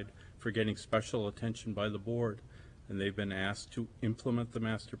identified for getting special attention by the board. And they've been asked to implement the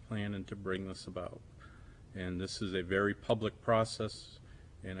master plan and to bring this about. And this is a very public process.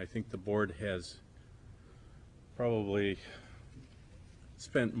 And I think the board has probably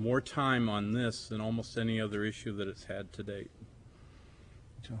spent more time on this than almost any other issue that it's had to date.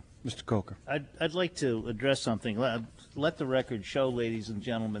 Mr. Coker. I'd like to address something. Let the record show, ladies and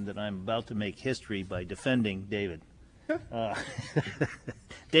gentlemen, that I'm about to make history by defending David.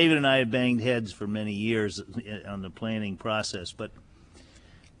 David and I have banged heads for many years on the planning process, but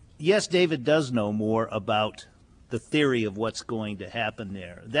yes, David does know more about the theory of what's going to happen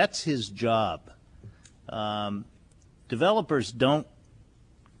there. That's his job. Developers don't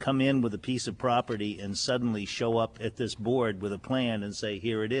come in with a piece of property and suddenly show up at this board with a plan and say,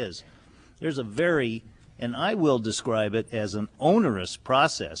 here it is. There's a very, and I will describe it as an onerous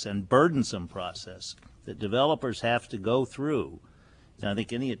process and burdensome process that developers have to go through. And I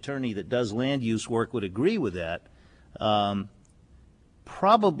think any attorney that does land use work would agree with that.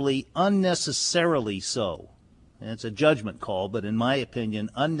 Probably unnecessarily so. And it's a judgment call, but in my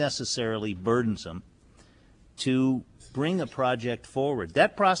opinion, unnecessarily burdensome to bring a project forward.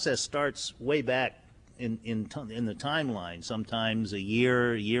 That process starts way back in the timeline, sometimes a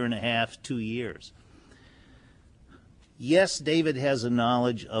year, year and a half, 2 years. Yes, David has a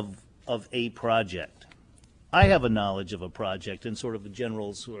knowledge of a project. I have a knowledge of a project in sort of a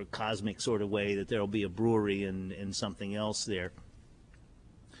general sort of cosmic sort of way, that there'll be a brewery and something else there.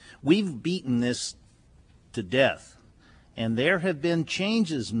 We've beaten this to death, and there have been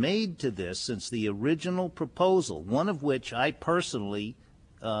changes made to this since the original proposal, one of which I personally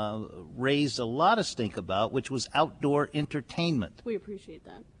raised a lot of stink about, which was outdoor entertainment. We appreciate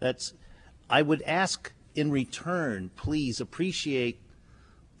that. I would ask in return, please appreciate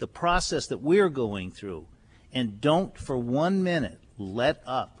the process that we're going through, and don't for 1 minute let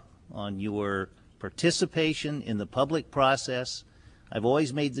up on your participation in the public process. I've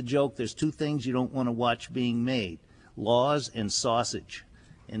always made the joke, there's two things you don't want to watch being made: laws and sausage.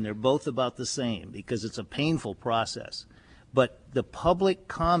 And they're both about the same, because it's a painful process. But the public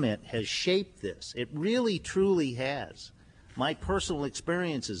comment has shaped this. It really, truly has. My personal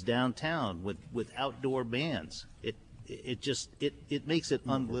experiences downtown with outdoor bands, it makes it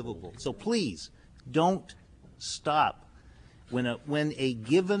unlivable. So please, don't stop. When a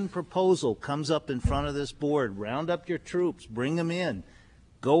given proposal comes up in front of this board, round up your troops, bring them in,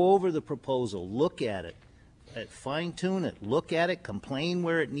 go over the proposal, look at it, fine-tune it, look at it, complain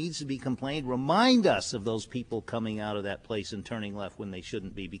where it needs to be complained, remind us of those people coming out of that place and turning left when they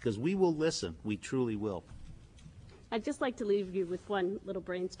shouldn't be, because we will listen. We truly will. I'd just like to leave you with one little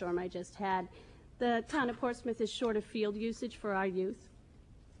brainstorm I just had. The town of Portsmouth is short of field usage for our youth.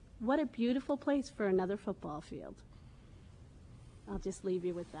 What a beautiful place for another football field. I'll just leave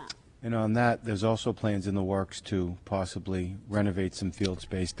you with that. And on that, there's also plans in the works to possibly renovate some field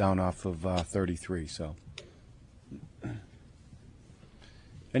space down off of 33, so.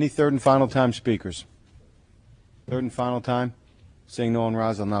 Any third and final time speakers? Third and final time? Seeing no one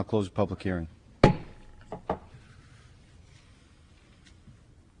rise, I'll now close the public hearing.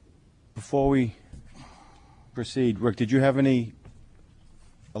 Before we proceed, Rick, did you have any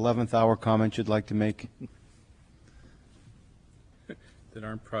 11th hour comments you'd like to make? That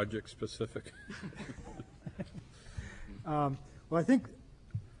aren't project specific. Well, I think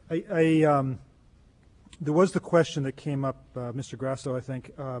there was the question that came up, Mr. Grasso, I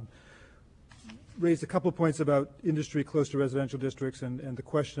think, raised a couple of points about industry close to residential districts, and the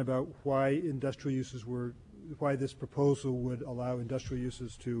question about why industrial uses why this proposal would allow industrial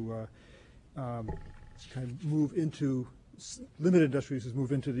uses to kind of move into, limited industrial uses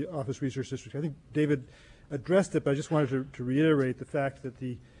move into the office research district. I think David addressed it, but I just wanted to reiterate the fact that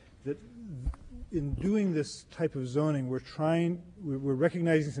that in doing this type of zoning, we're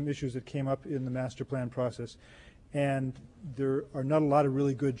recognizing some issues that came up in the master plan process, and there are not a lot of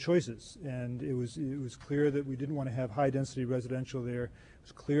really good choices. And it was clear that we didn't want to have high density residential there. It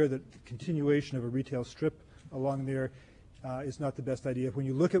was clear that continuation of a retail strip along there is not the best idea. When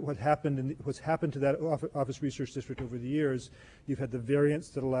you look at what's happened to that office research district over the years, you've had the variance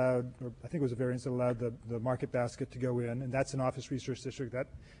that allowed, or I think it was a variance that allowed the market basket to go in, and that's an office research district. That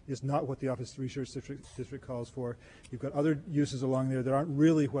is not what the office research district calls for. You've got other uses along there that aren't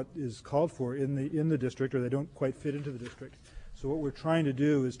really what is called for in the district, or they don't quite fit into the district. So what we're trying to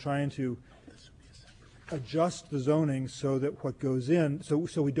do is trying to adjust the zoning so that what goes in,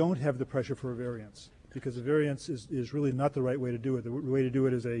 so we don't have the pressure for a variance. Because the variance is really not the right way to do it. The way to do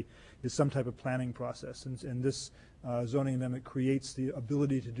it is some type of planning process, and this zoning amendment creates the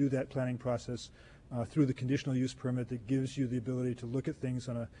ability to do that planning process through the conditional use permit that gives you the ability to look at things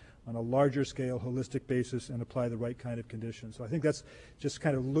on a larger scale, holistic basis, and apply the right kind of conditions. So I think that's just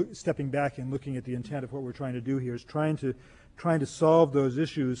kind of stepping back and looking at the intent of what we're trying to do here, is trying to solve those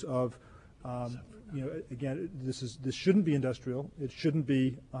issues of, again, this shouldn't be industrial. It shouldn't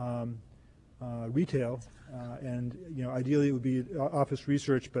be retail, and ideally it would be office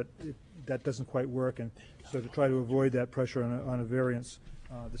research, but that doesn't quite work, and so to try to avoid that pressure on a variance,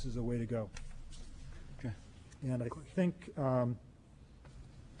 this is a way to go. Okay. And I think, I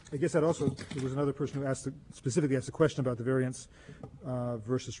guess that also, there was another person who specifically asked a question about the variance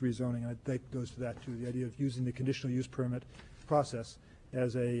versus rezoning, and I think goes to that too, the idea of using the conditional use permit process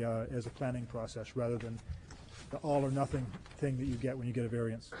as a planning process rather than the all or nothing thing that you get when you get a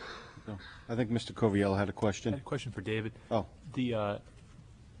variance. No. I think Mr. Coviello had a question. I had a question for David. Oh. The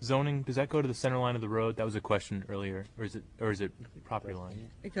zoning, does that go to the center line of the road? That was a question earlier, or is it property line?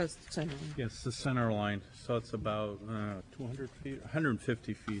 It goes to center line. Yes, the center line, so it's about 200 feet,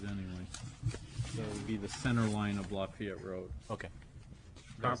 150 feet anyway. So it would be the center line of Lafayette Road. Okay.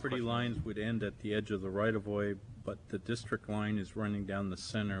 Property lines would end at the edge of the right-of-way, but the district line is running down the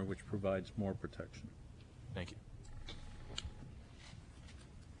center, which provides more protection. Thank you.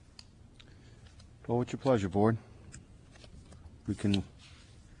 Well, what's your pleasure, board? We can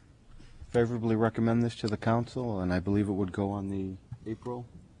favorably recommend this to the council, and I believe it would go on the April.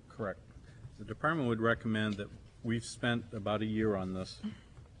 Correct. The department would recommend that we've spent about a year on this.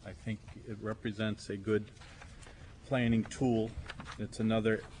 I think it represents a good planning tool. It's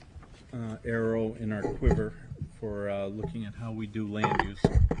another arrow in our quiver for looking at how we do land use.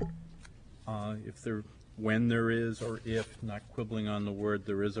 When there is, or if, not quibbling on the word,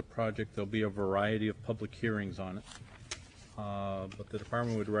 there is a project, there'll be a variety of public hearings on it. But the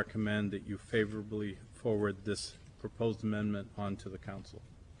department would recommend that you favorably forward this proposed amendment on to the council.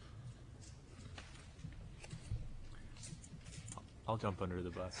 I'll jump under the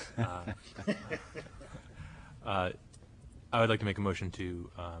bus. I would like to make a motion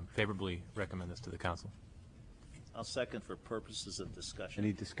to favorably recommend this to the council. I'll second for purposes of discussion.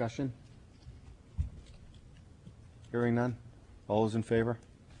 Any discussion? Hearing none? All those in favor?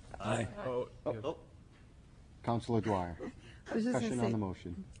 Aye. Councilor Dwyer. I was just going Discussion to on say, the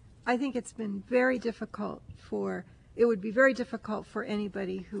motion. I think it's been very difficult it would be very difficult for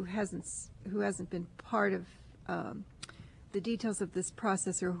anybody who hasn't been part of the details of this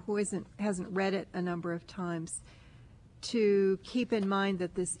process, or who hasn't read it a number of times, to keep in mind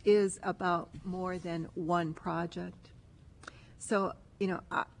that this is about more than one project. So,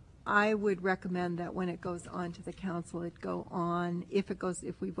 I would recommend that when it goes on to the council, it go on, if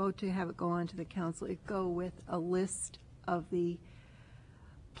we vote to have it go on to the council, it go with a list of the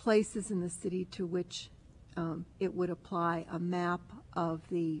places in the city to which it would apply, a map of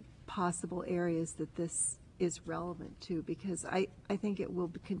the possible areas that this is relevant to, because I think it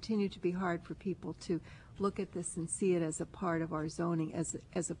will continue to be hard for people to look at this and see it as a part of our zoning,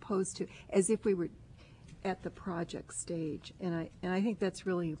 as opposed to as if we were at the project stage. And I think that's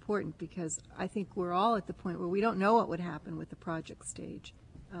really important, because I think we're all at the point where we don't know what would happen with the project stage.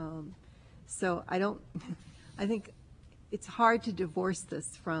 So I think it's hard to divorce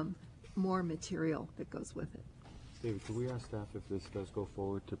this from more material that goes with it. David, could we ask staff if this does go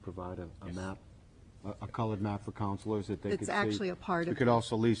forward to provide a map, a colored map for councilors that they could see? It's actually a part of We it. could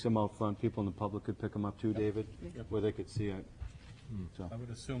also lease them out front. People in the public could pick them up too, David, where they could see it. So, I would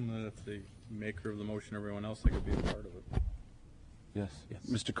assume that if the maker of the motion, everyone else, they could be a part of it. yes.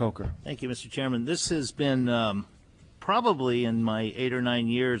 Mr. Coker. Thank you, Mr. Chairman. This has been probably in my 8 or 9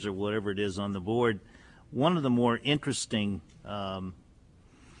 years or whatever it is on the board, one of the more interesting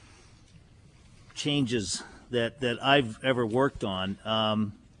changes that I've ever worked on.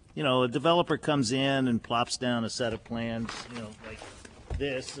 A developer comes in and plops down a set of plans, like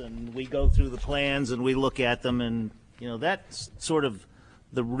this, and we go through the plans and we look at them, and that's sort of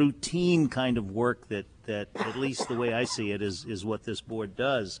the routine kind of work that at least the way I see it is what this board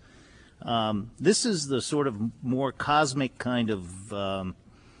does. This is the sort of more cosmic kind of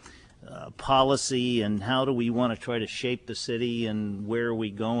policy, and how do we want to try to shape the city, and where are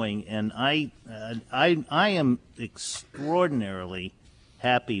we going? And I am extraordinarily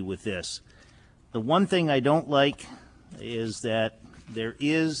happy with this. The one thing I don't like is that there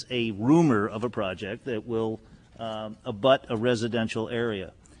is a rumor of a project that will abut a residential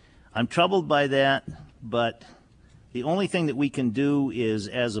area. I'm troubled by that, but the only thing that we can do is,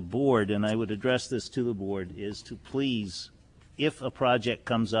 as a board, and I would address this to the board, is to please, if a project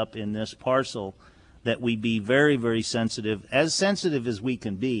comes up in this parcel, that we be very, very sensitive as we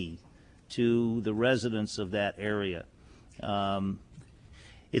can be, to the residents of that area.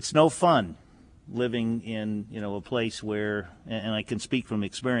 It's no fun living in a place where, and I can speak from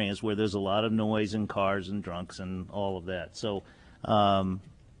experience, where there's a lot of noise and cars and drunks and all of that. So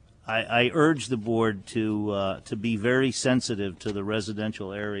I urge the board to be very sensitive to the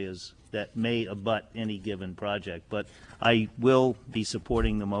residential areas that may abut any given project. But I will be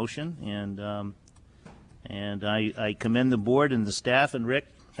supporting the motion, and I commend the board and the staff, and Rick,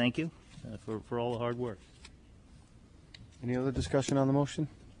 thank you for all the hard work. Any other discussion on the motion?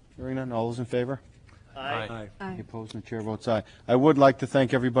 Hearing none, all those in favor? Aye. Any opposed? And the chair votes aye. I would like to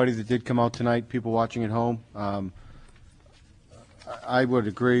thank everybody that did come out tonight, people watching at home. I would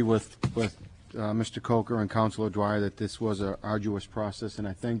agree with Mr. Coker and Councilor Dwyer that this was an arduous process, and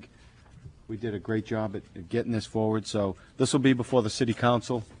I think we did a great job at getting this forward. So this will be before the city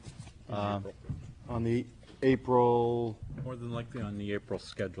council on the April. More than likely on the April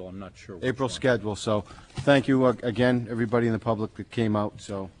schedule, I'm not sure. April schedule. So thank you again, everybody in the public that came out.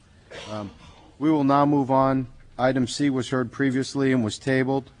 So we will now move on. Item C was heard previously and was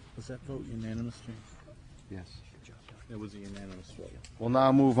tabled. Was that vote unanimous, James? Yes. It was a unanimous vote. We'll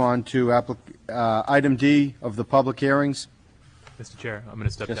now move on to item D of the public hearings. Mr. Chair, I'm going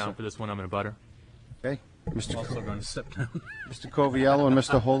to step Yes, down sir. for this one. I'm in a butter. Okay. Mr. Also going to step down. Mr. Coviello and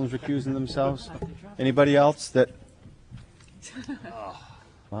Mr. Holden's recusing themselves. Anybody else that?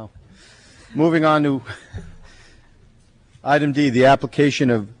 Wow. Moving on to item D, the application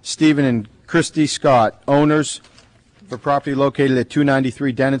of Stephen and Christy Scott, owners, for property located at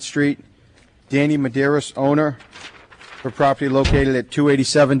 293 Dennett Street. Danny Medeiros, owner, for property located at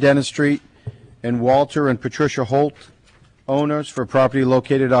 287 Dennett Street. And Walter and Patricia Holt, owners, for property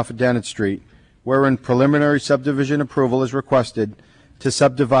located off of Dennett Street, wherein preliminary subdivision approval is requested to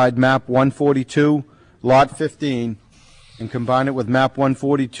subdivide map 142, lot 15, and combine it with map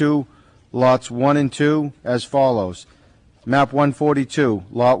 142, lots 1 and 2 as follows. Map 142,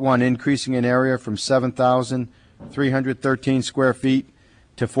 lot 1, increasing in area from 7,313 square feet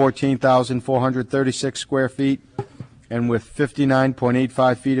to 14,436 square feet, and with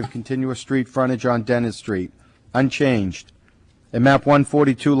 59.85 feet of continuous street frontage on Dennett Street, unchanged. And map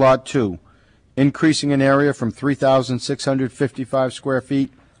 142, lot 2, increasing in area from 3,655 square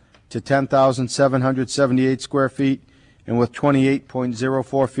feet to 10,778 square feet, and with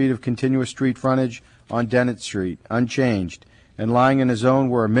 28.04 feet of continuous street frontage on Dennett Street, unchanged, and lying in a zone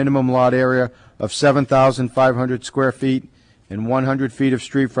where a minimum lot area of 7,500 square feet and 100 feet of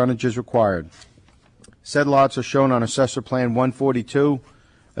street frontage is required. Said lots are shown on Assessor Plan 142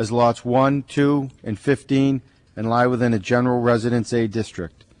 as lots 1, 2, and 15, and lie within a general residence A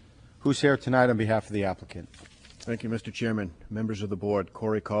district. Who's here tonight on behalf of the applicant? Thank you, Mr. Chairman, members of the board.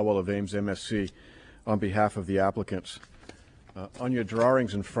 Corey Caldwell of Ames MSC on behalf of the applicants. On your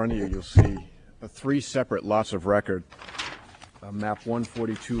drawings in front of you, you'll see 3 separate lots of record. Map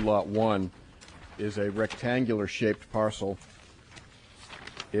 142, lot 1 is a rectangular shaped parcel.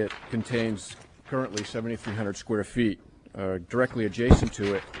 It contains currently 7,300 square feet. Directly adjacent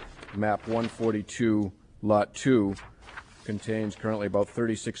to it, map 142, lot 2 contains currently about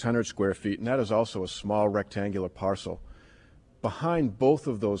 3,600 square feet, and that is also a small rectangular parcel. Behind both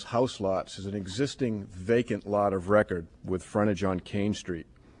of those house lots is an existing vacant lot of record with frontage on Kane Street.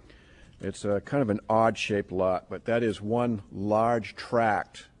 It's a kind of an odd-shaped lot, but that is one large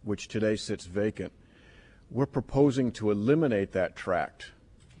tract which today sits vacant. We're proposing to eliminate that tract.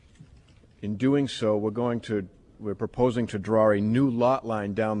 In doing so, we're proposing to draw a new lot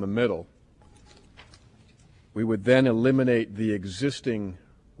line down the middle. We would then eliminate the existing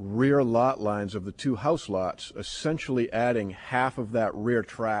rear lot lines of the 2 house lots, essentially adding half of that rear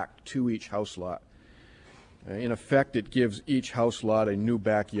tract to each house lot. In effect, it gives each house lot a new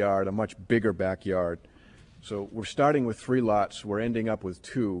backyard, a much bigger backyard. So we're starting with 3 lots. We're ending up with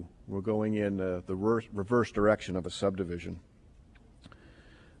 2. We're going in the reverse direction of a subdivision.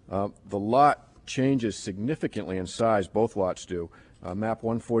 The lot changes significantly in size. Both lots do. Map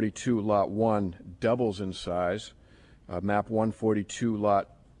 142, lot 1 doubles in size. Map 142, lot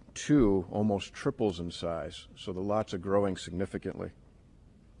 2 almost triples in size. So the lots are growing significantly.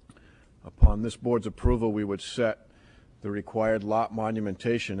 Upon this board's approval, we would set the required lot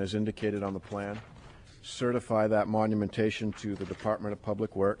monumentation as indicated on the plan, certify that monumentation to the Department of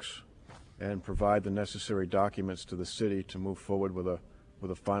Public Works, and provide the necessary documents to the city to move forward with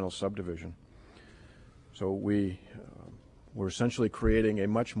a final subdivision. So we're essentially creating a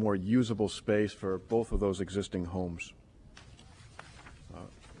much more usable space for both of those existing homes.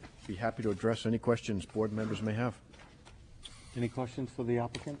 Be happy to address any questions board members may have. Any questions for the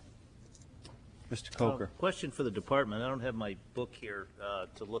applicant? Mr. Coker. Question for the department. I don't have my book here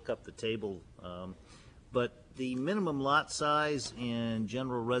to look up the table, but the minimum lot size in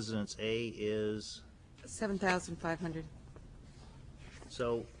general residence A is? 7,500.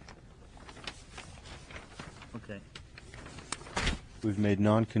 So, okay. We've made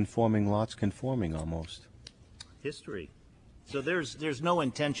non-conforming lots conforming almost. History. So there's no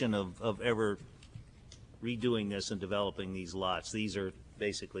intention of ever redoing this and developing these lots. These are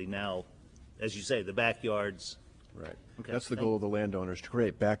basically now, as you say, the backyards. Right. Okay. That's the goal of the landowners, to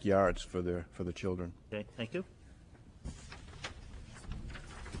create backyards for the children. Okay, thank you.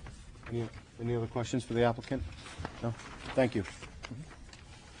 Any other questions for the applicant? No? Thank you.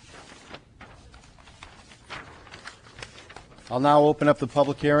 I'll now open up the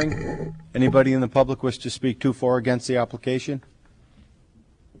public hearing. Anybody in the public wish to speak to, for, or against the application?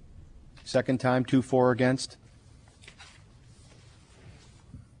 Second time, to, for, or against?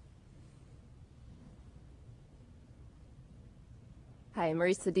 Hi,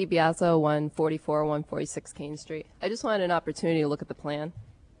 Marisa DiBiaso, 144, 146 Kane Street. I just wanted an opportunity to look at the plan.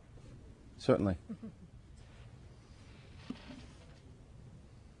 Certainly.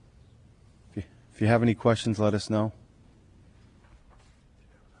 If you have any questions, let us know.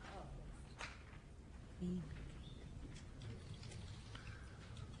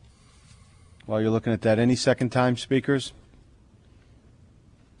 While you're looking at that, any second-time speakers?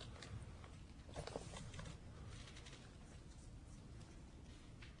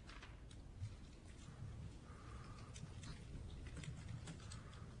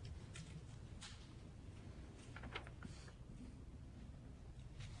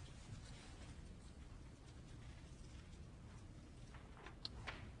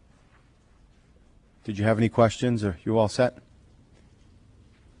 Did you have any questions? Are you all set?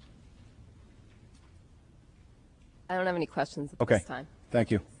 I don't have any questions at Okay. this time. Thank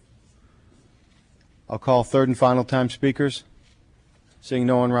you. I'll call third and final time speakers. Seeing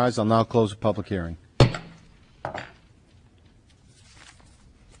no one rise, I'll now close the public hearing. If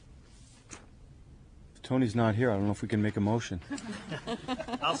Tony's not here, I don't know if we can make a motion.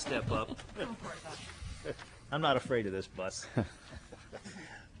 I'll step up. I'm not afraid of this bus.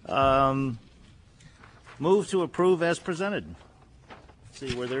 Move to approve as presented. Let's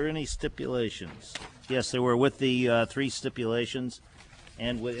see, were there any stipulations? Yes, there were with the 3 stipulations,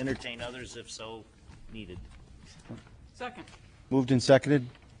 and would entertain others if so needed. Second. Moved and seconded.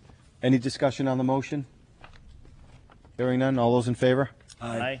 Any discussion on the motion? Hearing none, all those in favor?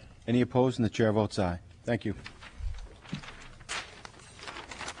 Aye. Any opposed? And the chair votes aye. Thank you.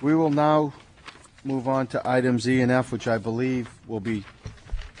 We will now move on to items E and F, which I believe will be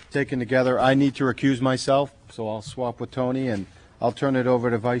taken together. I need to recuse myself, so I'll swap with Tony, and I'll turn it over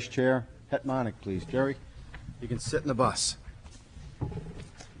to Vice Chair Hetmanic, please. Jerry, you can sit in the bus.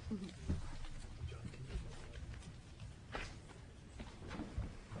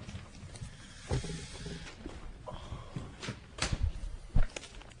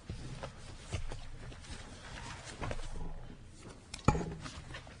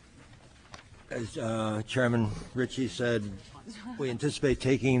 As Chairman Ritchie said, we anticipate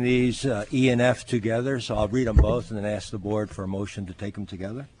taking these E and F together, so I'll read them both and then ask the board for a motion to take them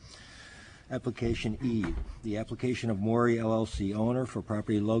together. Application E, the application of Maury LLC owner for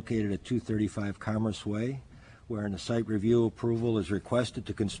property located at 235 Commerce Way, wherein a site review approval is requested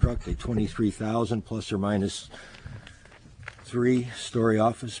to construct a 23,000 plus or minus 3-story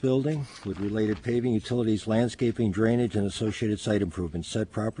office building with related paving, utilities, landscaping, drainage, and associated site improvements.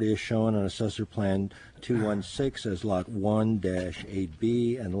 Said property is shown on Assessor Plan 216 as Lot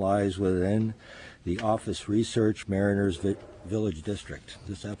 1-8B and lies within the Office Research Mariners Village District.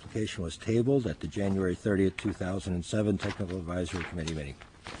 This application was tabled at the January 30th, 2007 Technical Advisory Committee meeting.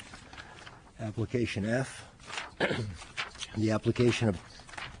 Application F, the application of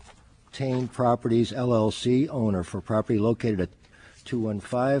Obtained Properties LLC owner for property located at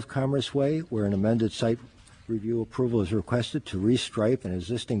 215 Commerce Way, where an amended site review approval is requested to restripe an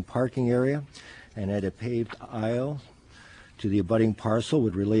existing parking area and add a paved aisle to the abutting parcel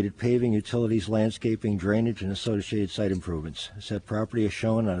with related paving, utilities, landscaping, drainage, and associated site improvements. Said property is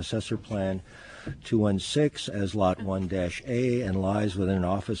shown on Assessor Plan 216 as Lot 1-A and lies within an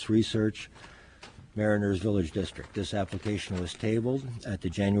Office Research Mariners Village District. This application was tabled at the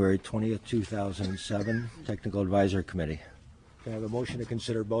January 20th, 2007 Technical Advisory Committee. Can I have a motion to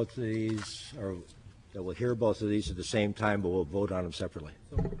consider both of these, or that we'll hear both of these at the same time, but we'll vote on them separately?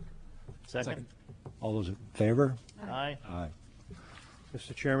 Second. All those in favor? Aye. Aye.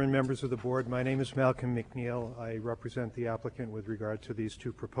 Mr. Chairman, members of the board, my name is Malcolm McNeil. I represent the applicant with regard to these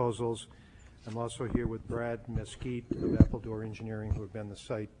 2 proposals. I'm also here with Brad Mesquite of Appledore Engineering, who have been the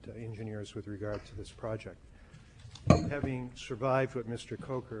site engineers with regard to this project. Having survived what Mr.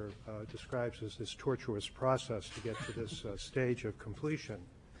 Coker describes as this tortuous process to get to this stage of completion,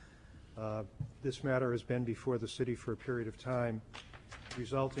 this matter has been before the city for a period of time,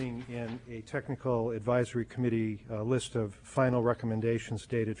 resulting in a technical advisory committee list of final recommendations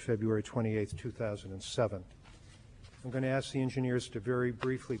dated February 28th, 2007. I'm going to ask the engineers to very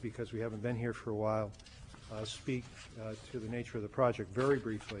briefly, because we haven't been here for a while, speak to the nature of the project very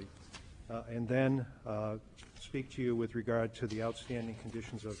briefly, and then speak to you with regard to the outstanding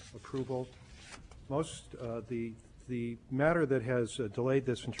conditions of approval. The matter that has delayed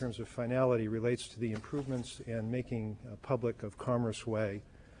this in terms of finality relates to the improvements and making public of Commerce Way.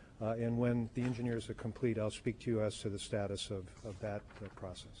 And when the engineers are complete, I'll speak to you as to the status of that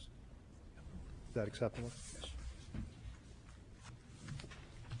process. Is that acceptable? Yes.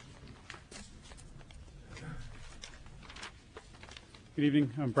 Good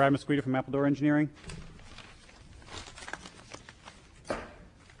evening. I'm Brad Mesquita from Appledore Engineering.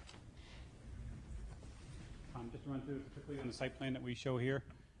 Just to run through quickly on the site plan that we show here.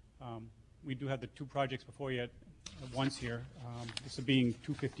 We do have the 2 projects before you at once here. This is being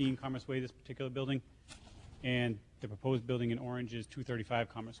 215 Commerce Way, this particular building, and the proposed building in orange is 235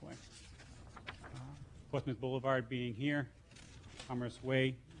 Commerce Way. Portsmouth Boulevard being here, Commerce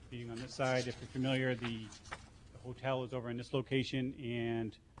Way being on this side. If you're familiar, the hotel is over in this location,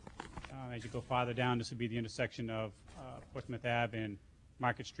 and as you go farther down, this would be the intersection of Portsmouth Ave and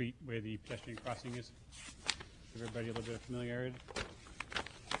Market Street where the pedestrian crossing is. Give everybody a little bit of familiarity.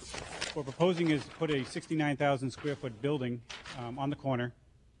 What we're proposing is put a 69,000 square foot building on the corner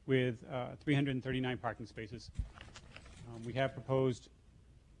with 339 parking spaces. We have proposed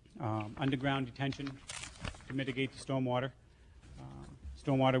underground detention to mitigate the stormwater.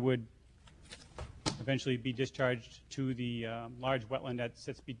 Stormwater would eventually be discharged to the large wetland that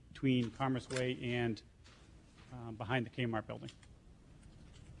sits between Commerce Way and behind the Kmart building.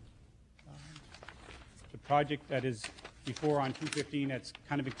 The project that is before on 215 that's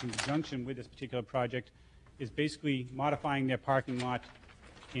kind of in conjunction with this particular project is basically modifying their parking lot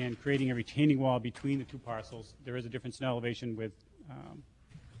and creating a retaining wall between the two parcels. There is a difference in elevation with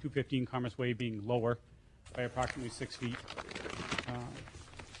 215 Commerce Way being lower by approximately 6 feet.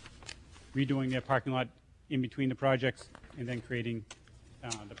 Redoing their parking lot in between the projects and then creating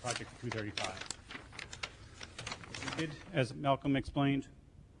the project for 235. We did, as Malcolm explained,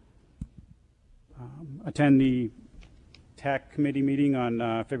 attend the TAC committee meeting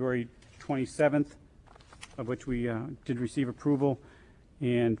on February 27th, of which we did receive approval.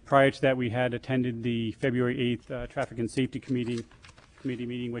 And prior to that, we had attended the February 8th Traffic and Safety Committee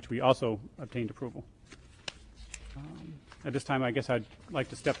meeting, which we also obtained approval. At this time, I guess I'd like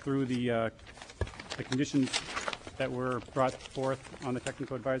to step through the conditions that were brought forth on the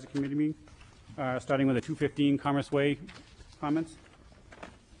Technical Advisory Committee meeting, starting with the 215 Commerce Way comments.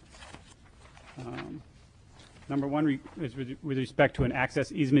 Number one is with respect to an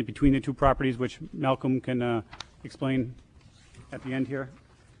access easement between the two properties, which Malcolm can explain at the end here.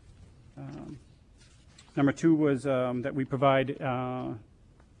 Number two was that we provide all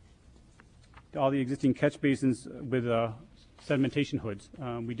the existing catch basins with sedimentation hoods.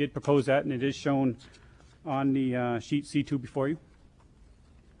 We did propose that, and it is shown on the sheet C2 before you.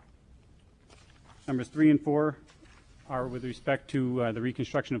 Numbers 3 and 4 are with respect to the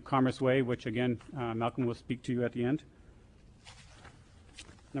reconstruction of Commerce Way, which again, Malcolm will speak to you at the end.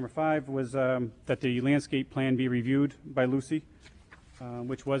 Number 5 was that the landscape plan be reviewed by Lucy,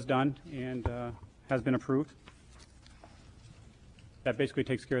 which was done and has been approved. That basically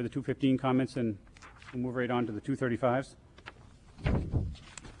takes care of the 215 comments, and we'll move right on to the 235s.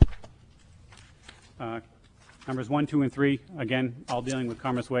 Numbers 1, 2, and 3, again, all dealing with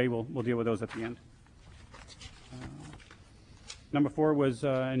Commerce Way. We'll deal with those at the end. Number 4 was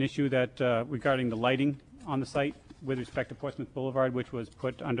an issue that regarding the lighting on the site with respect to Portsmouth Boulevard, which was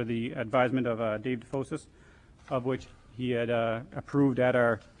put under the advisement of Dave DeFosis, of which he had approved at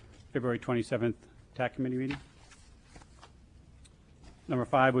our February 27th TAC committee meeting. Number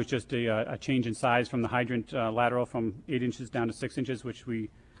 5 was just a change in size from the hydrant lateral from 8 inches down to 6 inches, which we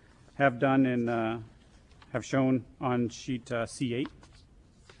have done and have shown on sheet C8.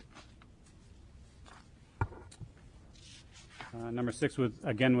 Number 6 was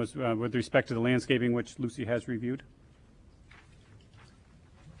with respect to the landscaping, which Lucy has reviewed.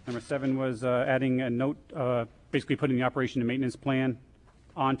 Number 7 was adding a note, basically putting the operation and maintenance plan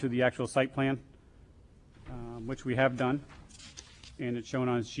onto the actual site plan, which we have done, and it's shown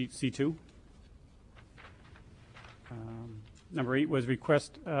on sheet C2. Number 8 was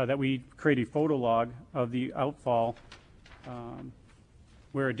request that we create a photo log of the outfall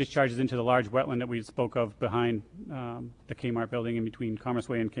where it discharges into the large wetland that we spoke of behind the Kmart building in between Commerce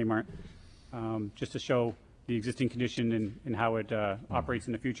Way and Kmart, just to show the existing condition and how it operates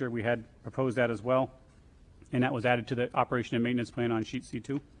in the future. We had proposed that as well, and that was added to the operation and maintenance plan on sheet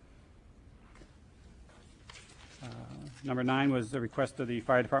C2. Number 9 was the request of the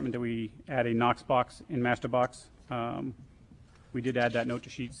fire department that we add a Knox box in master box. We did add that note to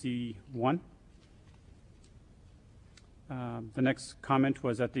sheet C1. The next comment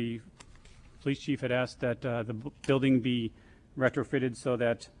was that the police chief had asked that the building be retrofitted so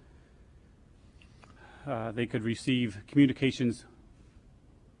that they could receive communications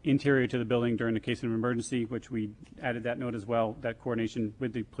interior to the building during the case of an emergency, which we added that note as well, that coordination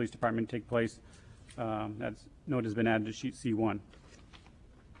with the police department take place. That note has been added to sheet C1.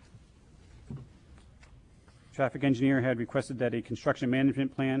 Traffic engineer had requested that a construction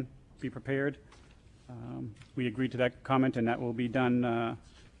management plan be prepared. We agreed to that comment, and that will be done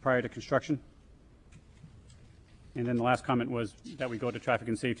prior to construction. And then the last comment was that we go to traffic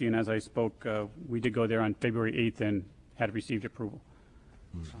and safety, and as I spoke, we did go there on February 8th and had received approval.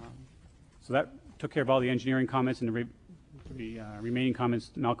 So that took care of all the engineering comments, and the remaining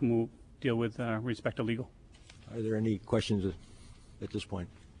comments Malcolm will deal with respect to legal. Are there any questions at this point?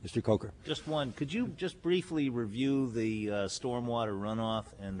 Mr. Coker. Just one. Could you just briefly review the stormwater runoff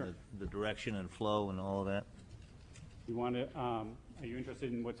and the direction and flow and all of that? You want to, are you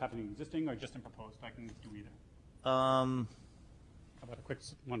interested in what's happening existing or just in proposed? I can do either. How about a quick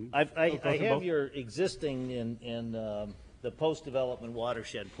one? I Go through have both? your existing in the post-development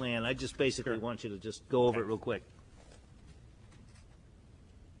watershed plan. I just basically want you to just go over it real quick.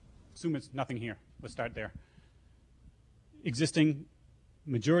 Assume it's nothing here. Let's start there. Existing,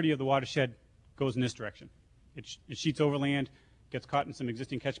 majority of the watershed goes in this direction. It sheets over land, gets caught in some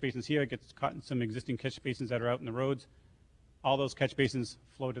existing catch basins here, gets caught in some existing catch basins that are out in the roads. All those catch basins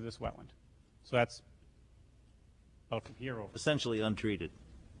flow to this wetland. So that's about from here over. Essentially untreated.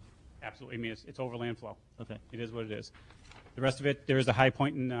 Absolutely. I mean, it's overland flow. Okay. It is what it is. The rest of it, there is a high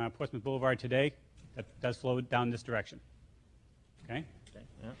point in Portsmouth Boulevard today that does flow down this direction. Okay? Okay.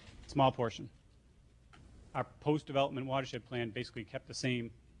 Yeah. Small portion. Our post-development watershed plan basically kept the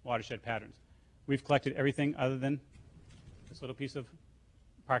same watershed patterns. We've collected everything other than this little piece of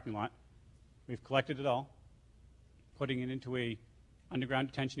parking lot. We've collected it all, putting it into a underground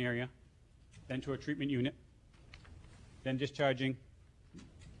detention area, then to a treatment unit, then discharging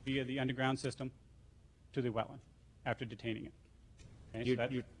via the underground system to the wetland after detaining it. Okay,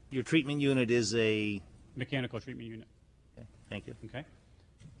 so Your treatment unit is a mechanical treatment unit. Okay. Thank you. Okay.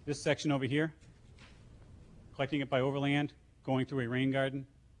 This section over here, collecting it by overland, going through a rain garden,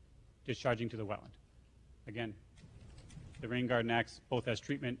 discharging to the wetland. Again, the rain garden acts both as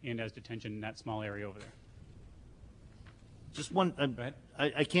treatment and as detention in that small area over there. Just one.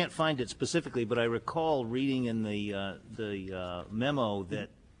 I can't find it specifically, but I recall reading in the memo that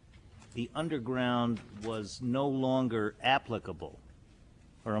the underground was no longer applicable.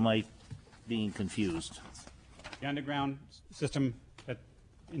 Or am I being confused? The underground system that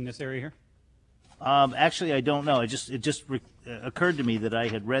in this area here? Actually, I don't know. It just occurred to me that I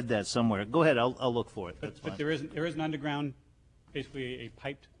had read that somewhere. Go ahead. I'll look for it. That's fine. But there is an underground, basically a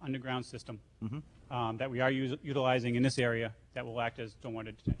piped underground system that we are utilizing in this area that will act as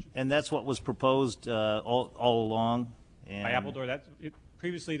stormwater detention. And that's what was proposed all along? And By Appledore,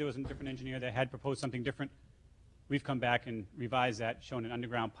 previously there was a different engineer that had proposed something different. We've come back and revised that, shown an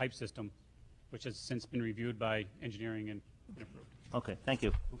underground pipe system, which has since been reviewed by engineering and approved. Okay, thank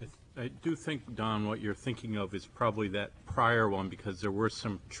you. I do think, Don, what you're thinking of is probably that prior one, because there were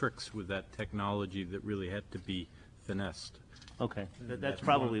some tricks with that technology that really had to be finessed. Okay, that's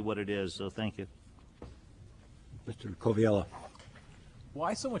probably what it is, so thank you. Mr. Coviello.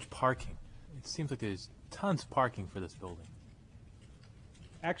 Why so much parking? It seems like there's tons of parking for this building.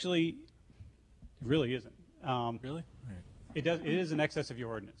 Actually, it really isn't. Really? It is in excess of your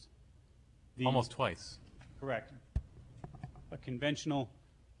ordinance. Almost twice. Correct. A conventional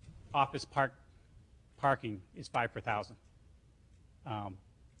office parking is 5 per thousand.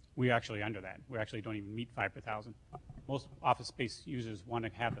 We're actually under that. We actually don't even meet 5 per thousand. Most office space users want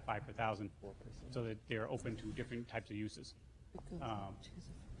to have the 5 per thousand so that they're open to different types of uses.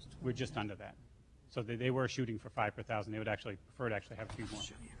 We're just under that. So they were shooting for 5 per thousand. They would actually prefer to actually have a few more.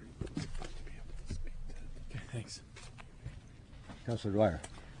 Okay, thanks. Councilor Dwyer.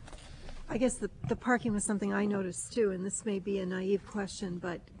 I guess the parking was something I noticed too, and this may be a naive question,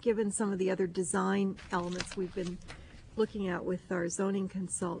 but given some of the other design elements we've been looking at with our zoning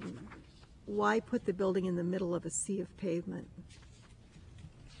consultant, why put the building in the middle of a sea of pavement?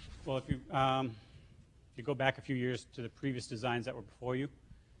 Well, if you go back a few years to the previous designs that were before you,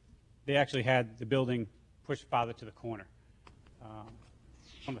 they actually had the building pushed farther to the corner. One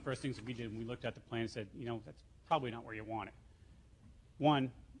of the first things that we did when we looked at the plan said, you know, that's probably not where you want it. One,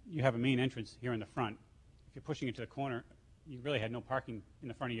 you have a main entrance here in the front. If you're pushing it to the corner, you really had no parking in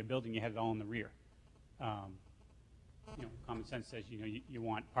the front of your building. You had it all in the rear. You know, common sense says, you know, you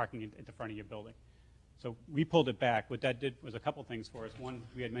want parking at the front of your building. So we pulled it back. What that did was a couple things for us. One,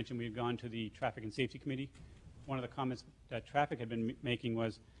 we had mentioned we had gone to the Traffic and Safety Committee. One of the comments that Traffic had been making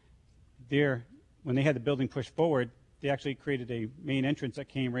was when they had the building pushed forward, they actually created a main entrance that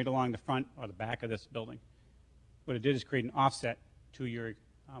came right along the front or the back of this building. What it did is create an offset to your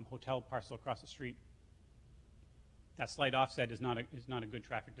hotel parcel across the street. That slight offset is not a good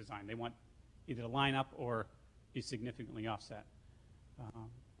traffic design. They want either to line up or be significantly offset.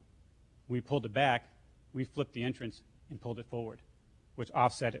 We pulled it back. We flipped the entrance and pulled it forward, which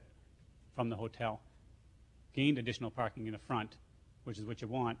offset it from the hotel. Gained additional parking in the front, which is what you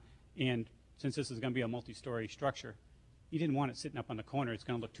want. And since this is going to be a multi-story structure, you didn't want it sitting up on the corner. It's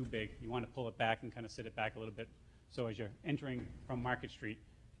going to look too big. You want to pull it back and kind of sit it back a little bit. So as you're entering from Market Street,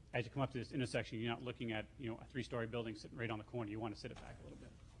 as you come up to this intersection, you're not looking at, you know, a 3-story building sitting right on the corner. You want to sit it back a little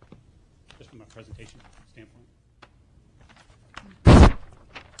bit, just from a presentation standpoint.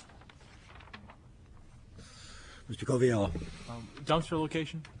 Mr. Coviello. Dumpster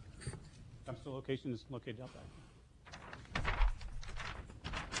location? Dumpster location is located out back.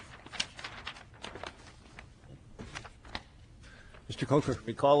 Mr. Coker.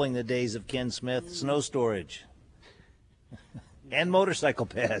 Recalling the days of Ken Smith, snow storage. And motorcycle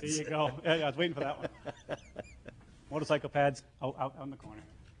pads. There you go. Yeah, I was waiting for that one. Motorcycle pads out in the corner.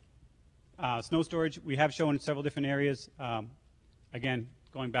 Snow storage, we have shown in several different areas. Again,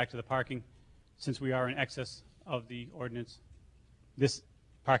 going back to the parking, since we are in excess of the ordinance, this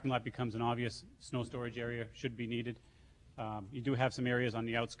parking lot becomes an obvious snow storage area, should be needed. You do have some areas on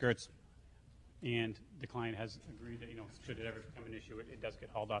the outskirts, and the client has agreed that, should it ever become an issue, it does get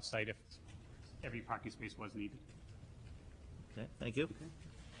hauled off site if every parking space was needed. Okay, thank you.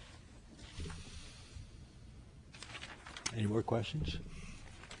 Any more questions?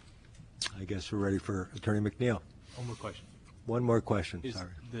 I guess we're ready for Attorney McNeil. One more question. One more question, Is sorry.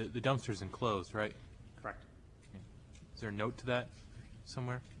 the dumpster's enclosed, right? Correct. Is there a note to that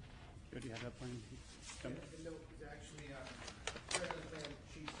somewhere? Good, you have that plan? The note is actually present plan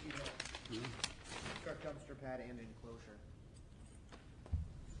sheet C. Truck dumpster pad and enclosure.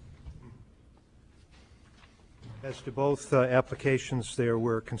 As to both applications, there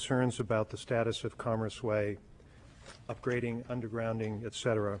were concerns about the status of Commerce Way, upgrading, undergrounding, et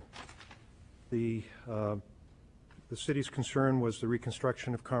cetera. The city's concern was the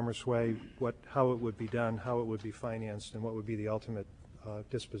reconstruction of Commerce Way, how it would be done, how it would be financed, and what would be the ultimate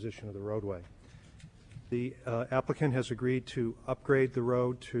disposition of the roadway. The applicant has agreed to upgrade the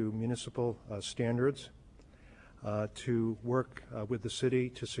road to municipal standards, to work with the city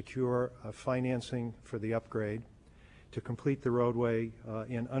to secure financing for the upgrade, to complete the roadway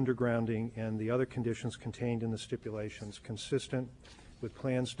in undergrounding and the other conditions contained in the stipulations consistent with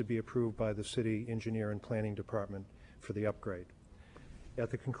plans to be approved by the city engineer and planning department for the upgrade. At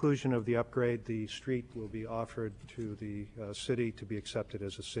the conclusion of the upgrade, the street will be offered to the city to be accepted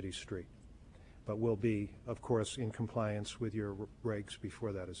as a city street, but will be, of course, in compliance with your regs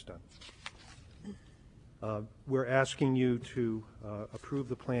before that is done. We're asking you to approve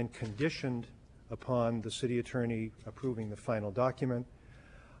the plan conditioned upon the city attorney approving the final document.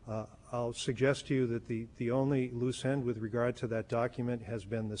 I'll suggest to you that the only loose end with regard to that document has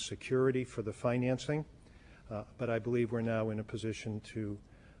been the security for the financing, but I believe we're now in a position to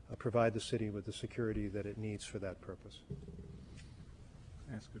provide the city with the security that it needs for that purpose.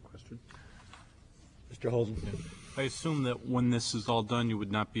 Can I ask a question? Mr. Holden. I assume that when this is all done, you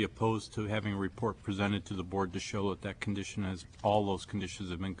would not be opposed to having a report presented to the board to show that that condition has, all those conditions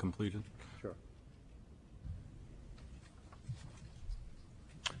have been completed? Sure.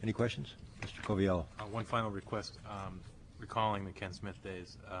 Any questions? Mr. Coviello. One final request, recalling the Ken Smith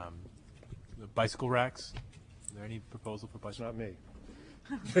days. The bicycle racks, is there any proposal for bicycle? Not me.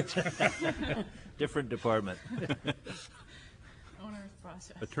 Different department. Owner's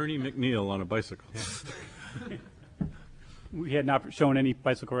process. Attorney McNeil on a bicycle. We had not shown any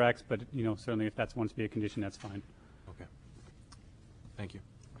bicycle racks, but, certainly if that's wants to be a condition, that's fine. Okay. Thank you.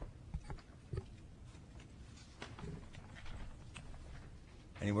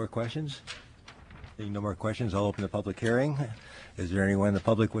 Any more questions? Seeing no more questions, I'll open the public hearing. Is there anyone in the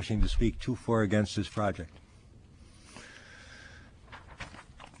public wishing to speak to, for, or against this project?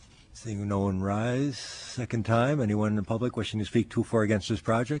 Seeing no one rise, second time. Anyone in the public wishing to speak to, for, or against this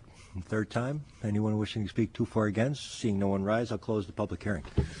project? And third time. Anyone wishing to speak to, for, or against? Seeing no one rise, I'll close the public hearing.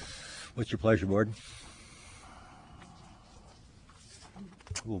 What's your pleasure, board?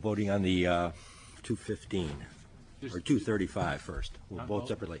 We're voting on the 215 or 235 first. We'll vote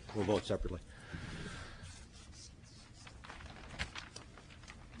separately. We'll vote separately.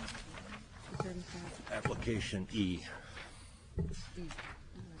 Application E.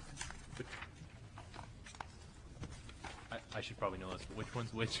 I should probably know this, but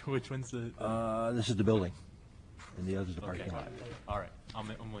which one's the? This is the building, and the other's the parking lot. All right, I'm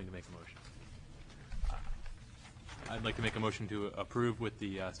willing to make a motion. I'd like to make a motion to approve with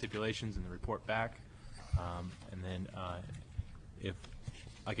the stipulations and the report back, and then if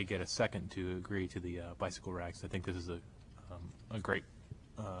I could get a second to agree to the bicycle racks. I think this is a great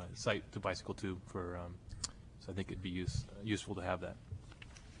site to bicycle to for, so I think it'd be useful to have that.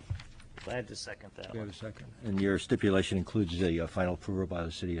 Glad to second that. We have a second. And your stipulation includes the final approval by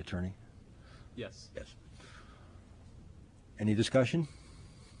the city attorney? Yes. Yes. Any discussion?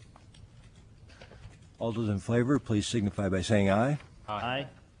 All those in favor, please signify by saying aye. Aye.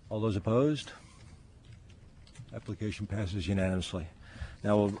 All those opposed? Application passes unanimously.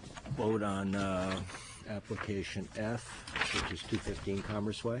 Now we'll vote on application F, which is 215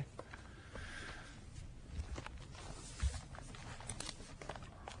 Commerce Way.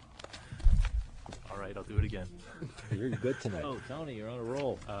 All right, I'll do Do it again. You're good tonight. Oh, Tony, you're on a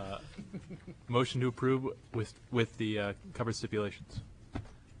roll. Motion to approve with the covered stipulations.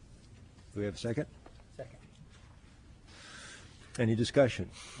 Do we have a second? Second. Any discussion?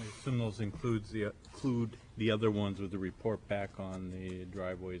 I assume those include the other ones with the report back on the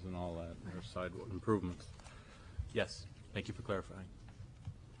driveways and all that, or sidewalk improvements. Yes. Thank you for clarifying.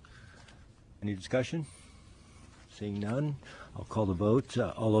 Any discussion? Seeing none, I'll call the vote.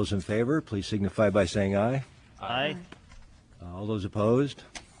 All those in favor, please signify by saying aye. Aye. All those opposed?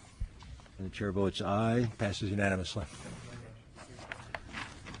 And the chair votes aye. Passes unanimously.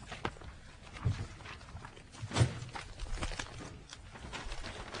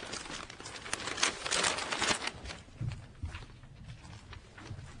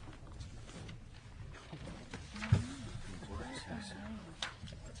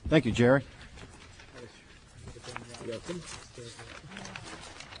 Thank you, Jerry.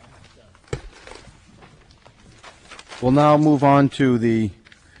 We'll now move on to the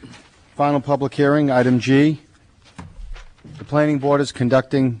final public hearing, item G. The planning board is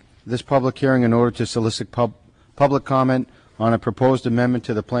conducting this public hearing in order to solicit public comment on a proposed amendment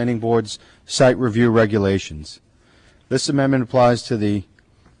to the planning board's site review regulations. This amendment applies to the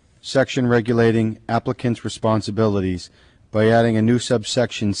section regulating applicants' responsibilities by adding a new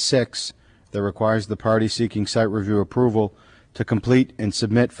subsection 6 that requires the party seeking site review approval to complete and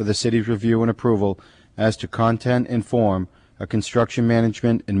submit for the city's review and approval as to content and form a construction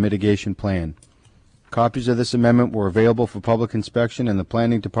management and mitigation plan. Copies of this amendment were available for public inspection in the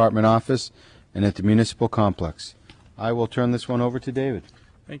planning department office and at the municipal complex. I will turn this one over to David.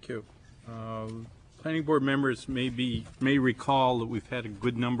 Thank you. Planning board members may recall that we've had a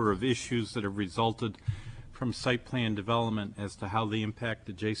good number of issues that have resulted from site plan development as to how they impact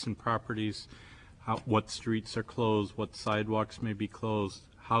adjacent properties, what streets are closed, what sidewalks may be closed,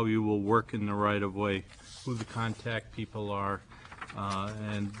 how you will work in the right-of-way, who the contact people are,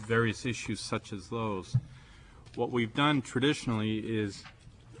 and various issues such as those. What we've done traditionally is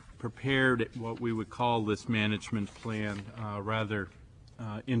prepared what we would call this management plan rather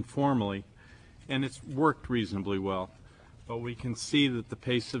informally, and it's worked reasonably well. But we can see that the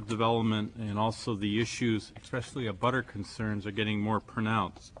pace of development and also the issues, especially abutter concerns, are getting more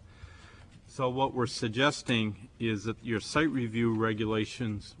pronounced. So what we're suggesting is that your site review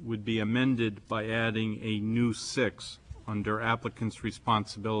regulations would be amended by adding a new 6 under applicants'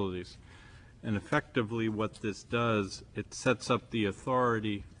 responsibilities. And effectively what this does, it sets up the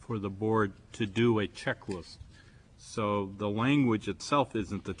authority for the board to do a checklist. So the language itself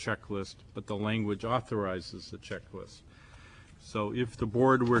isn't the checklist, but the language authorizes the checklist. So if the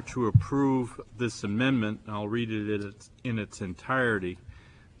board were to approve this amendment, I'll read it in its entirety,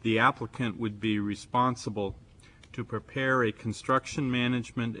 the applicant would be responsible to prepare a construction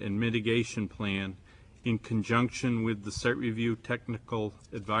management and mitigation plan in conjunction with the Site Review Technical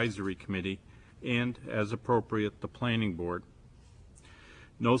Advisory Committee and, as appropriate, the Planning Board.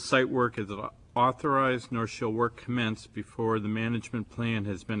 No site work is authorized nor shall work commence before the management plan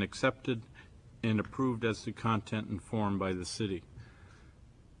has been accepted and approved as to content and form by the city.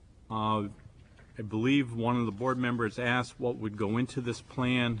 I believe one of the board members asked what would go into this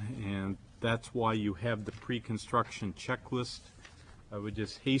plan, and that's why you have the pre-construction checklist. I would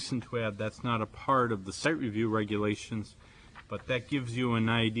just hasten to add that's not a part of the site review regulations, but that gives you an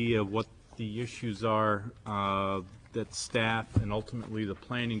idea of what the issues are that staff and ultimately the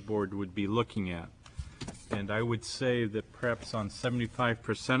planning board would be looking at. And I would say that perhaps on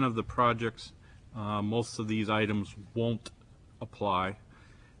 75% of the projects, most of these items won't apply.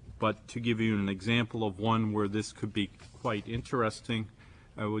 But to give you an example of one where this could be quite interesting,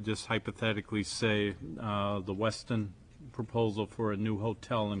 I would just hypothetically say the Weston proposal for a new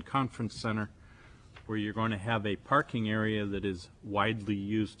hotel and conference center, where you're going to have a parking area that is widely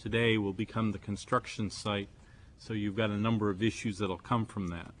used today, will become the construction site. So you've got a number of issues that'll come from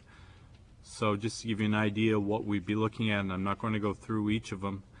that. So just to give you an idea of what we'd be looking at, and I'm not going to go through each of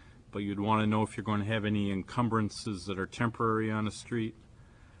them, but you'd want to know if you're going to have any encumbrances that are temporary on a street.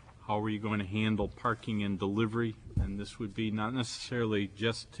 How are you going to handle parking and delivery? And this would be not necessarily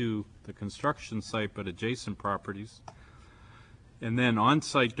just to the construction site, but adjacent properties. And then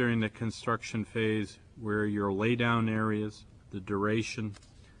on-site during the construction phase, where your laydown areas, the duration,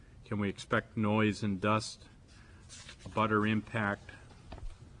 can we expect noise and dust, abutter impact,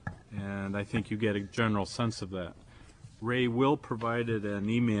 and I think you get a general sense of that. Ray Will provided an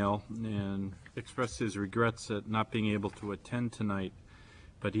email and expressed his regrets at not being able to attend tonight,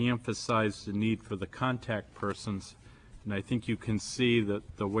 but he emphasized the need for the contact persons, and I think you can see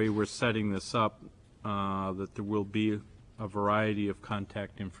that the way we're setting this up, that there will be a variety of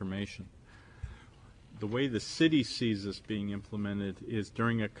contact information. The way the city sees this being implemented is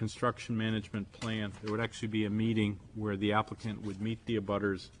during a construction management plan, there would actually be a meeting where the applicant would meet the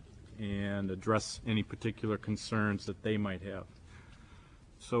abutters and address any particular concerns that they might have.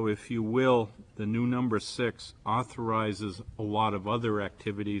 So if you will, the new number 6 authorizes a lot of other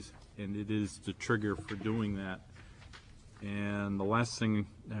activities, and it is the trigger for doing that. And the last thing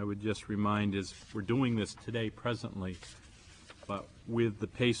I would just remind is we're doing this today presently, but with the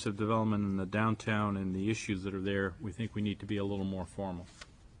pace of development in the downtown and the issues that are there, we think we need to be a little more formal.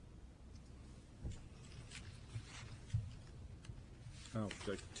 Oh,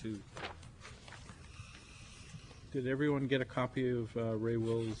 two. Did everyone get a copy of Ray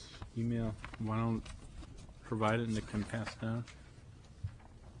Will's email? Why don't provide it and it can pass down?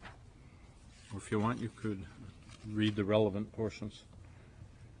 Or if you want, you could read the relevant portions.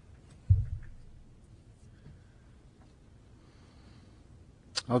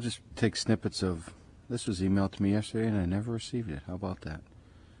 I'll just take snippets of, this was emailed to me yesterday and I never received it. How about that?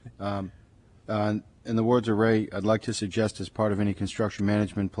 In the words of Ray, I'd like to suggest as part of any construction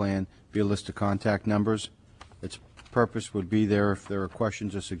management plan be a list of contact numbers. Its purpose would be there if there are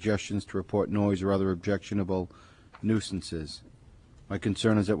questions or suggestions to report noise or other objectionable nuisances. My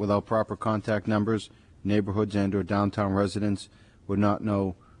concern is that without proper contact numbers, neighborhoods and or downtown residents would not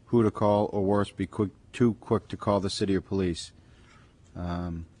know who to call, or worse, be too quick to call the city or police.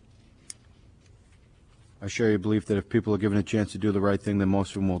 I share your belief that if people are given a chance to do the right thing, then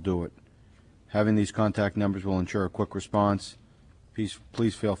most of them will do it. Having these contact numbers will ensure a quick response.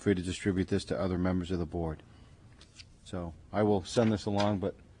 Please feel free to distribute this to other members of the board. So I will send this along,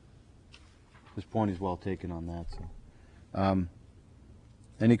 but this point is well taken on that. So,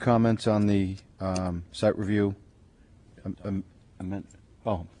 any comments on the site review?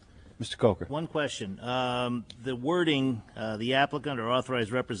 Oh, Mr. Coker. One question. The wording, the applicant or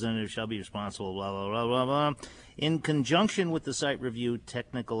authorized representative shall be responsible, blah, blah, blah, blah, blah, in conjunction with the site review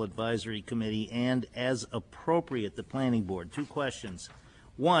technical advisory committee and as appropriate the planning board. Two questions.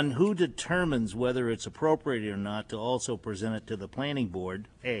 One, who determines whether it's appropriate or not to also present it to the planning board,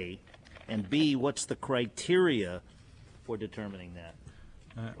 A, and B, what's the criteria for determining that?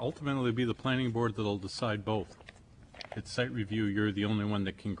 Ultimately, it'll be the planning board that'll decide both. At site review, you're the only one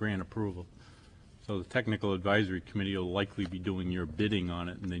that can grant approval. So the technical advisory committee will likely be doing your bidding on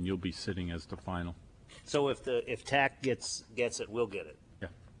it, and then you'll be sitting as the final. So if TAC gets it, we'll get it? Yeah.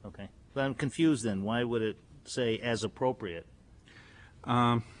 Okay. But I'm confused then. Why would it say as appropriate?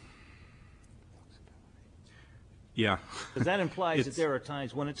 Yeah. Because that implies that there are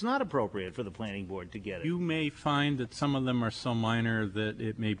times when it's not appropriate for the planning board to get it. You may find that some of them are so minor that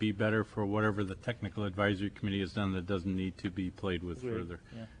it may be better for whatever the technical advisory committee has done that doesn't need to be played with further.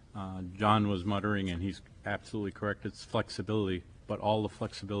 Yeah. John was muttering, and he's absolutely correct. It's flexibility, but all the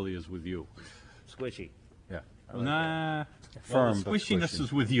flexibility is with you. Squishy. Yeah. Like nah. Firm, the but squishiness squishy.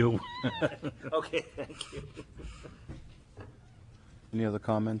 is with you. Okay, thank you. Any other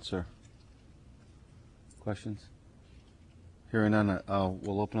comments or questions? Hearing none,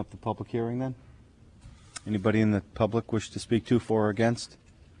 we'll open up the public hearing then. Anybody in the public wish to speak to, for, or against?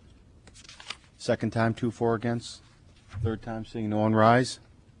 Second time, to, for, or against? Third time, seeing no one rise?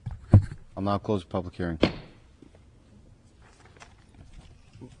 I'll now close the public hearing.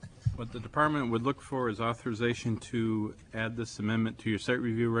 What the department would look for is authorization to add this amendment to your site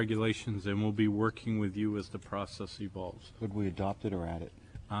review regulations, and we'll be working with you as the process evolves. Would we adopt it or add it?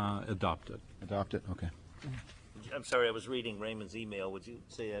 Adopt it. Adopt it, okay. I'm sorry, I was reading Raymond's email. Would you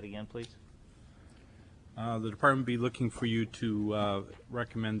say that again, please? The department will be looking for you to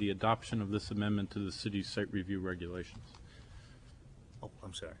recommend the adoption of this amendment to the city's site review regulations. Oh,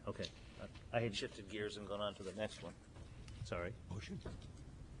 I'm sorry. Okay. I had shifted gears and gone on to the next one. Sorry. Motion.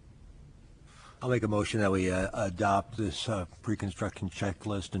 I'll make a motion that we adopt this pre-construction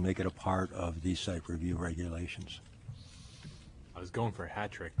checklist and make it a part of the site review regulations. I was going for a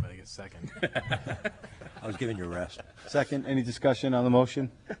hat trick, but I guess second. I was giving you a rest. Second, any discussion on the motion?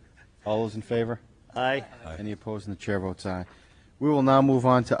 All those in favor? Aye. Any opposed? And the chair votes aye. We will now move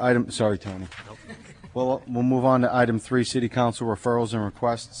on to item, sorry, Tony. We'll move on to item 3, City Council referrals and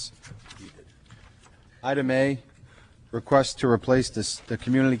requests. Item A, request to replace the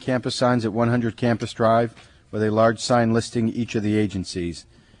community campus signs at 100 Campus Drive with a large sign listing each of the agencies.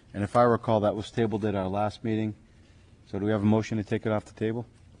 And if I recall, that was tabled at our last meeting. So do we have a motion to take it off the table?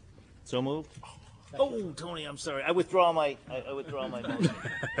 So moved? Oh, Tony, I'm sorry. I withdraw my motion.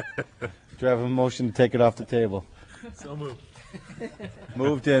 Do we have a motion to take it off the table? So moved.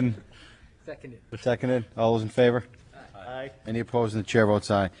 Moved in. Seconded. Seconded. All those in favor? Aye. Any opposed? And the chair votes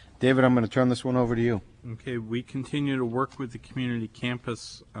aye. David, I'm going to turn this one over to you. Okay, we continue to work with the community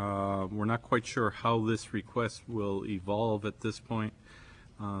campus. We're not quite sure how this request will evolve at this point,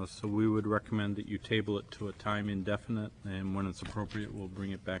 so we would recommend that you table it to a time indefinite, and when it's appropriate, we'll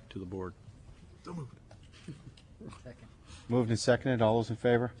bring it back to the board. Moved and seconded. All those in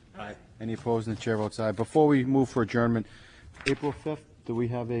favor? Aye. Any opposed? And the chair votes aye. Before we move for adjournment, April 5th, do we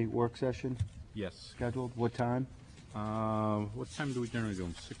have a work session Yes. scheduled? What time? What time do we generally do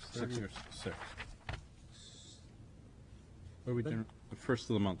them? 6:30 or 6? What are we doing? The first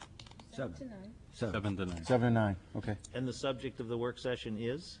of the month? 7 to 9. 7 to 9. 7 to 9, okay. And the subject of the work session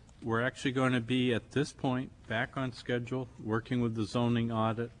is? We're actually going to be, at this point, back on schedule, working with the zoning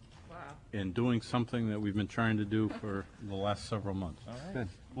audit and doing something that we've been trying to do for the last several months. All right. Good.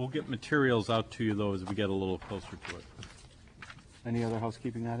 We'll get materials out to you, though, as we get a little closer to it. Any other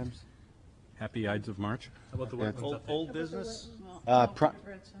housekeeping items? Happy Ides of March. How about the Yeah. wetlands Old business?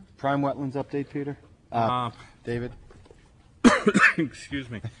 Prime wetlands update, Peter? David? Excuse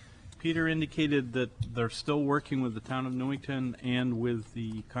me. Peter indicated that they're still working with the town of Newington and with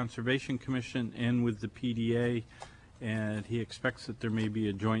the Conservation Commission and with the PDA, and he expects that there may be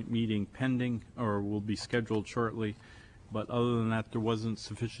a joint meeting pending or will be scheduled shortly. But other than that, there wasn't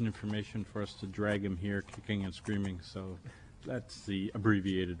sufficient information for us to drag him here kicking and screaming, so that's the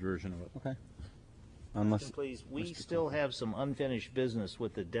abbreviated version of it. Okay. Unless, Please, we still have some unfinished business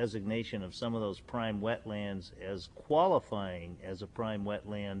with the designation of some of those prime wetlands as qualifying as a prime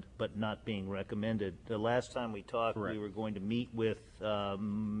wetland, but not being recommended. The last time we talked, Correct. we were going to meet with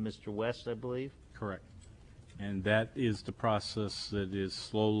Mr. West, I believe. Correct. And that is the process that is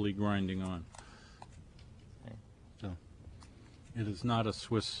slowly grinding on. Okay. So, it is not a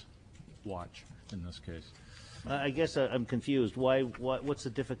Swiss watch in this case. I guess I'm confused. What's the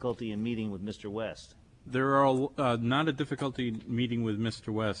difficulty in meeting with Mr. West? There are not a difficulty in meeting with Mr.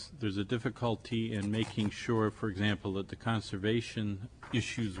 West. There's a difficulty in making sure, for example, that the conservation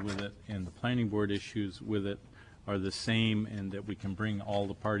issues with it and the planning board issues with it are the same, and that we can bring all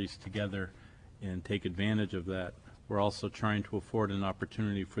the parties together and take advantage of that. We're also trying to afford an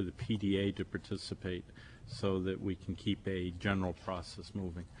opportunity for the PDA to participate so that we can keep a general process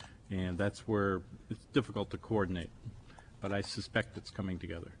moving. And that's where it's difficult to coordinate, but I suspect it's coming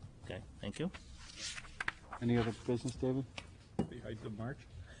together. Okay, thank you. any other business, David? The Ides of March?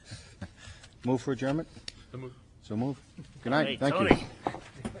 Move for adjournment? So moved. So move. Good All night, right, thank you. Tony.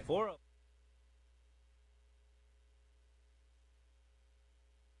 4-0.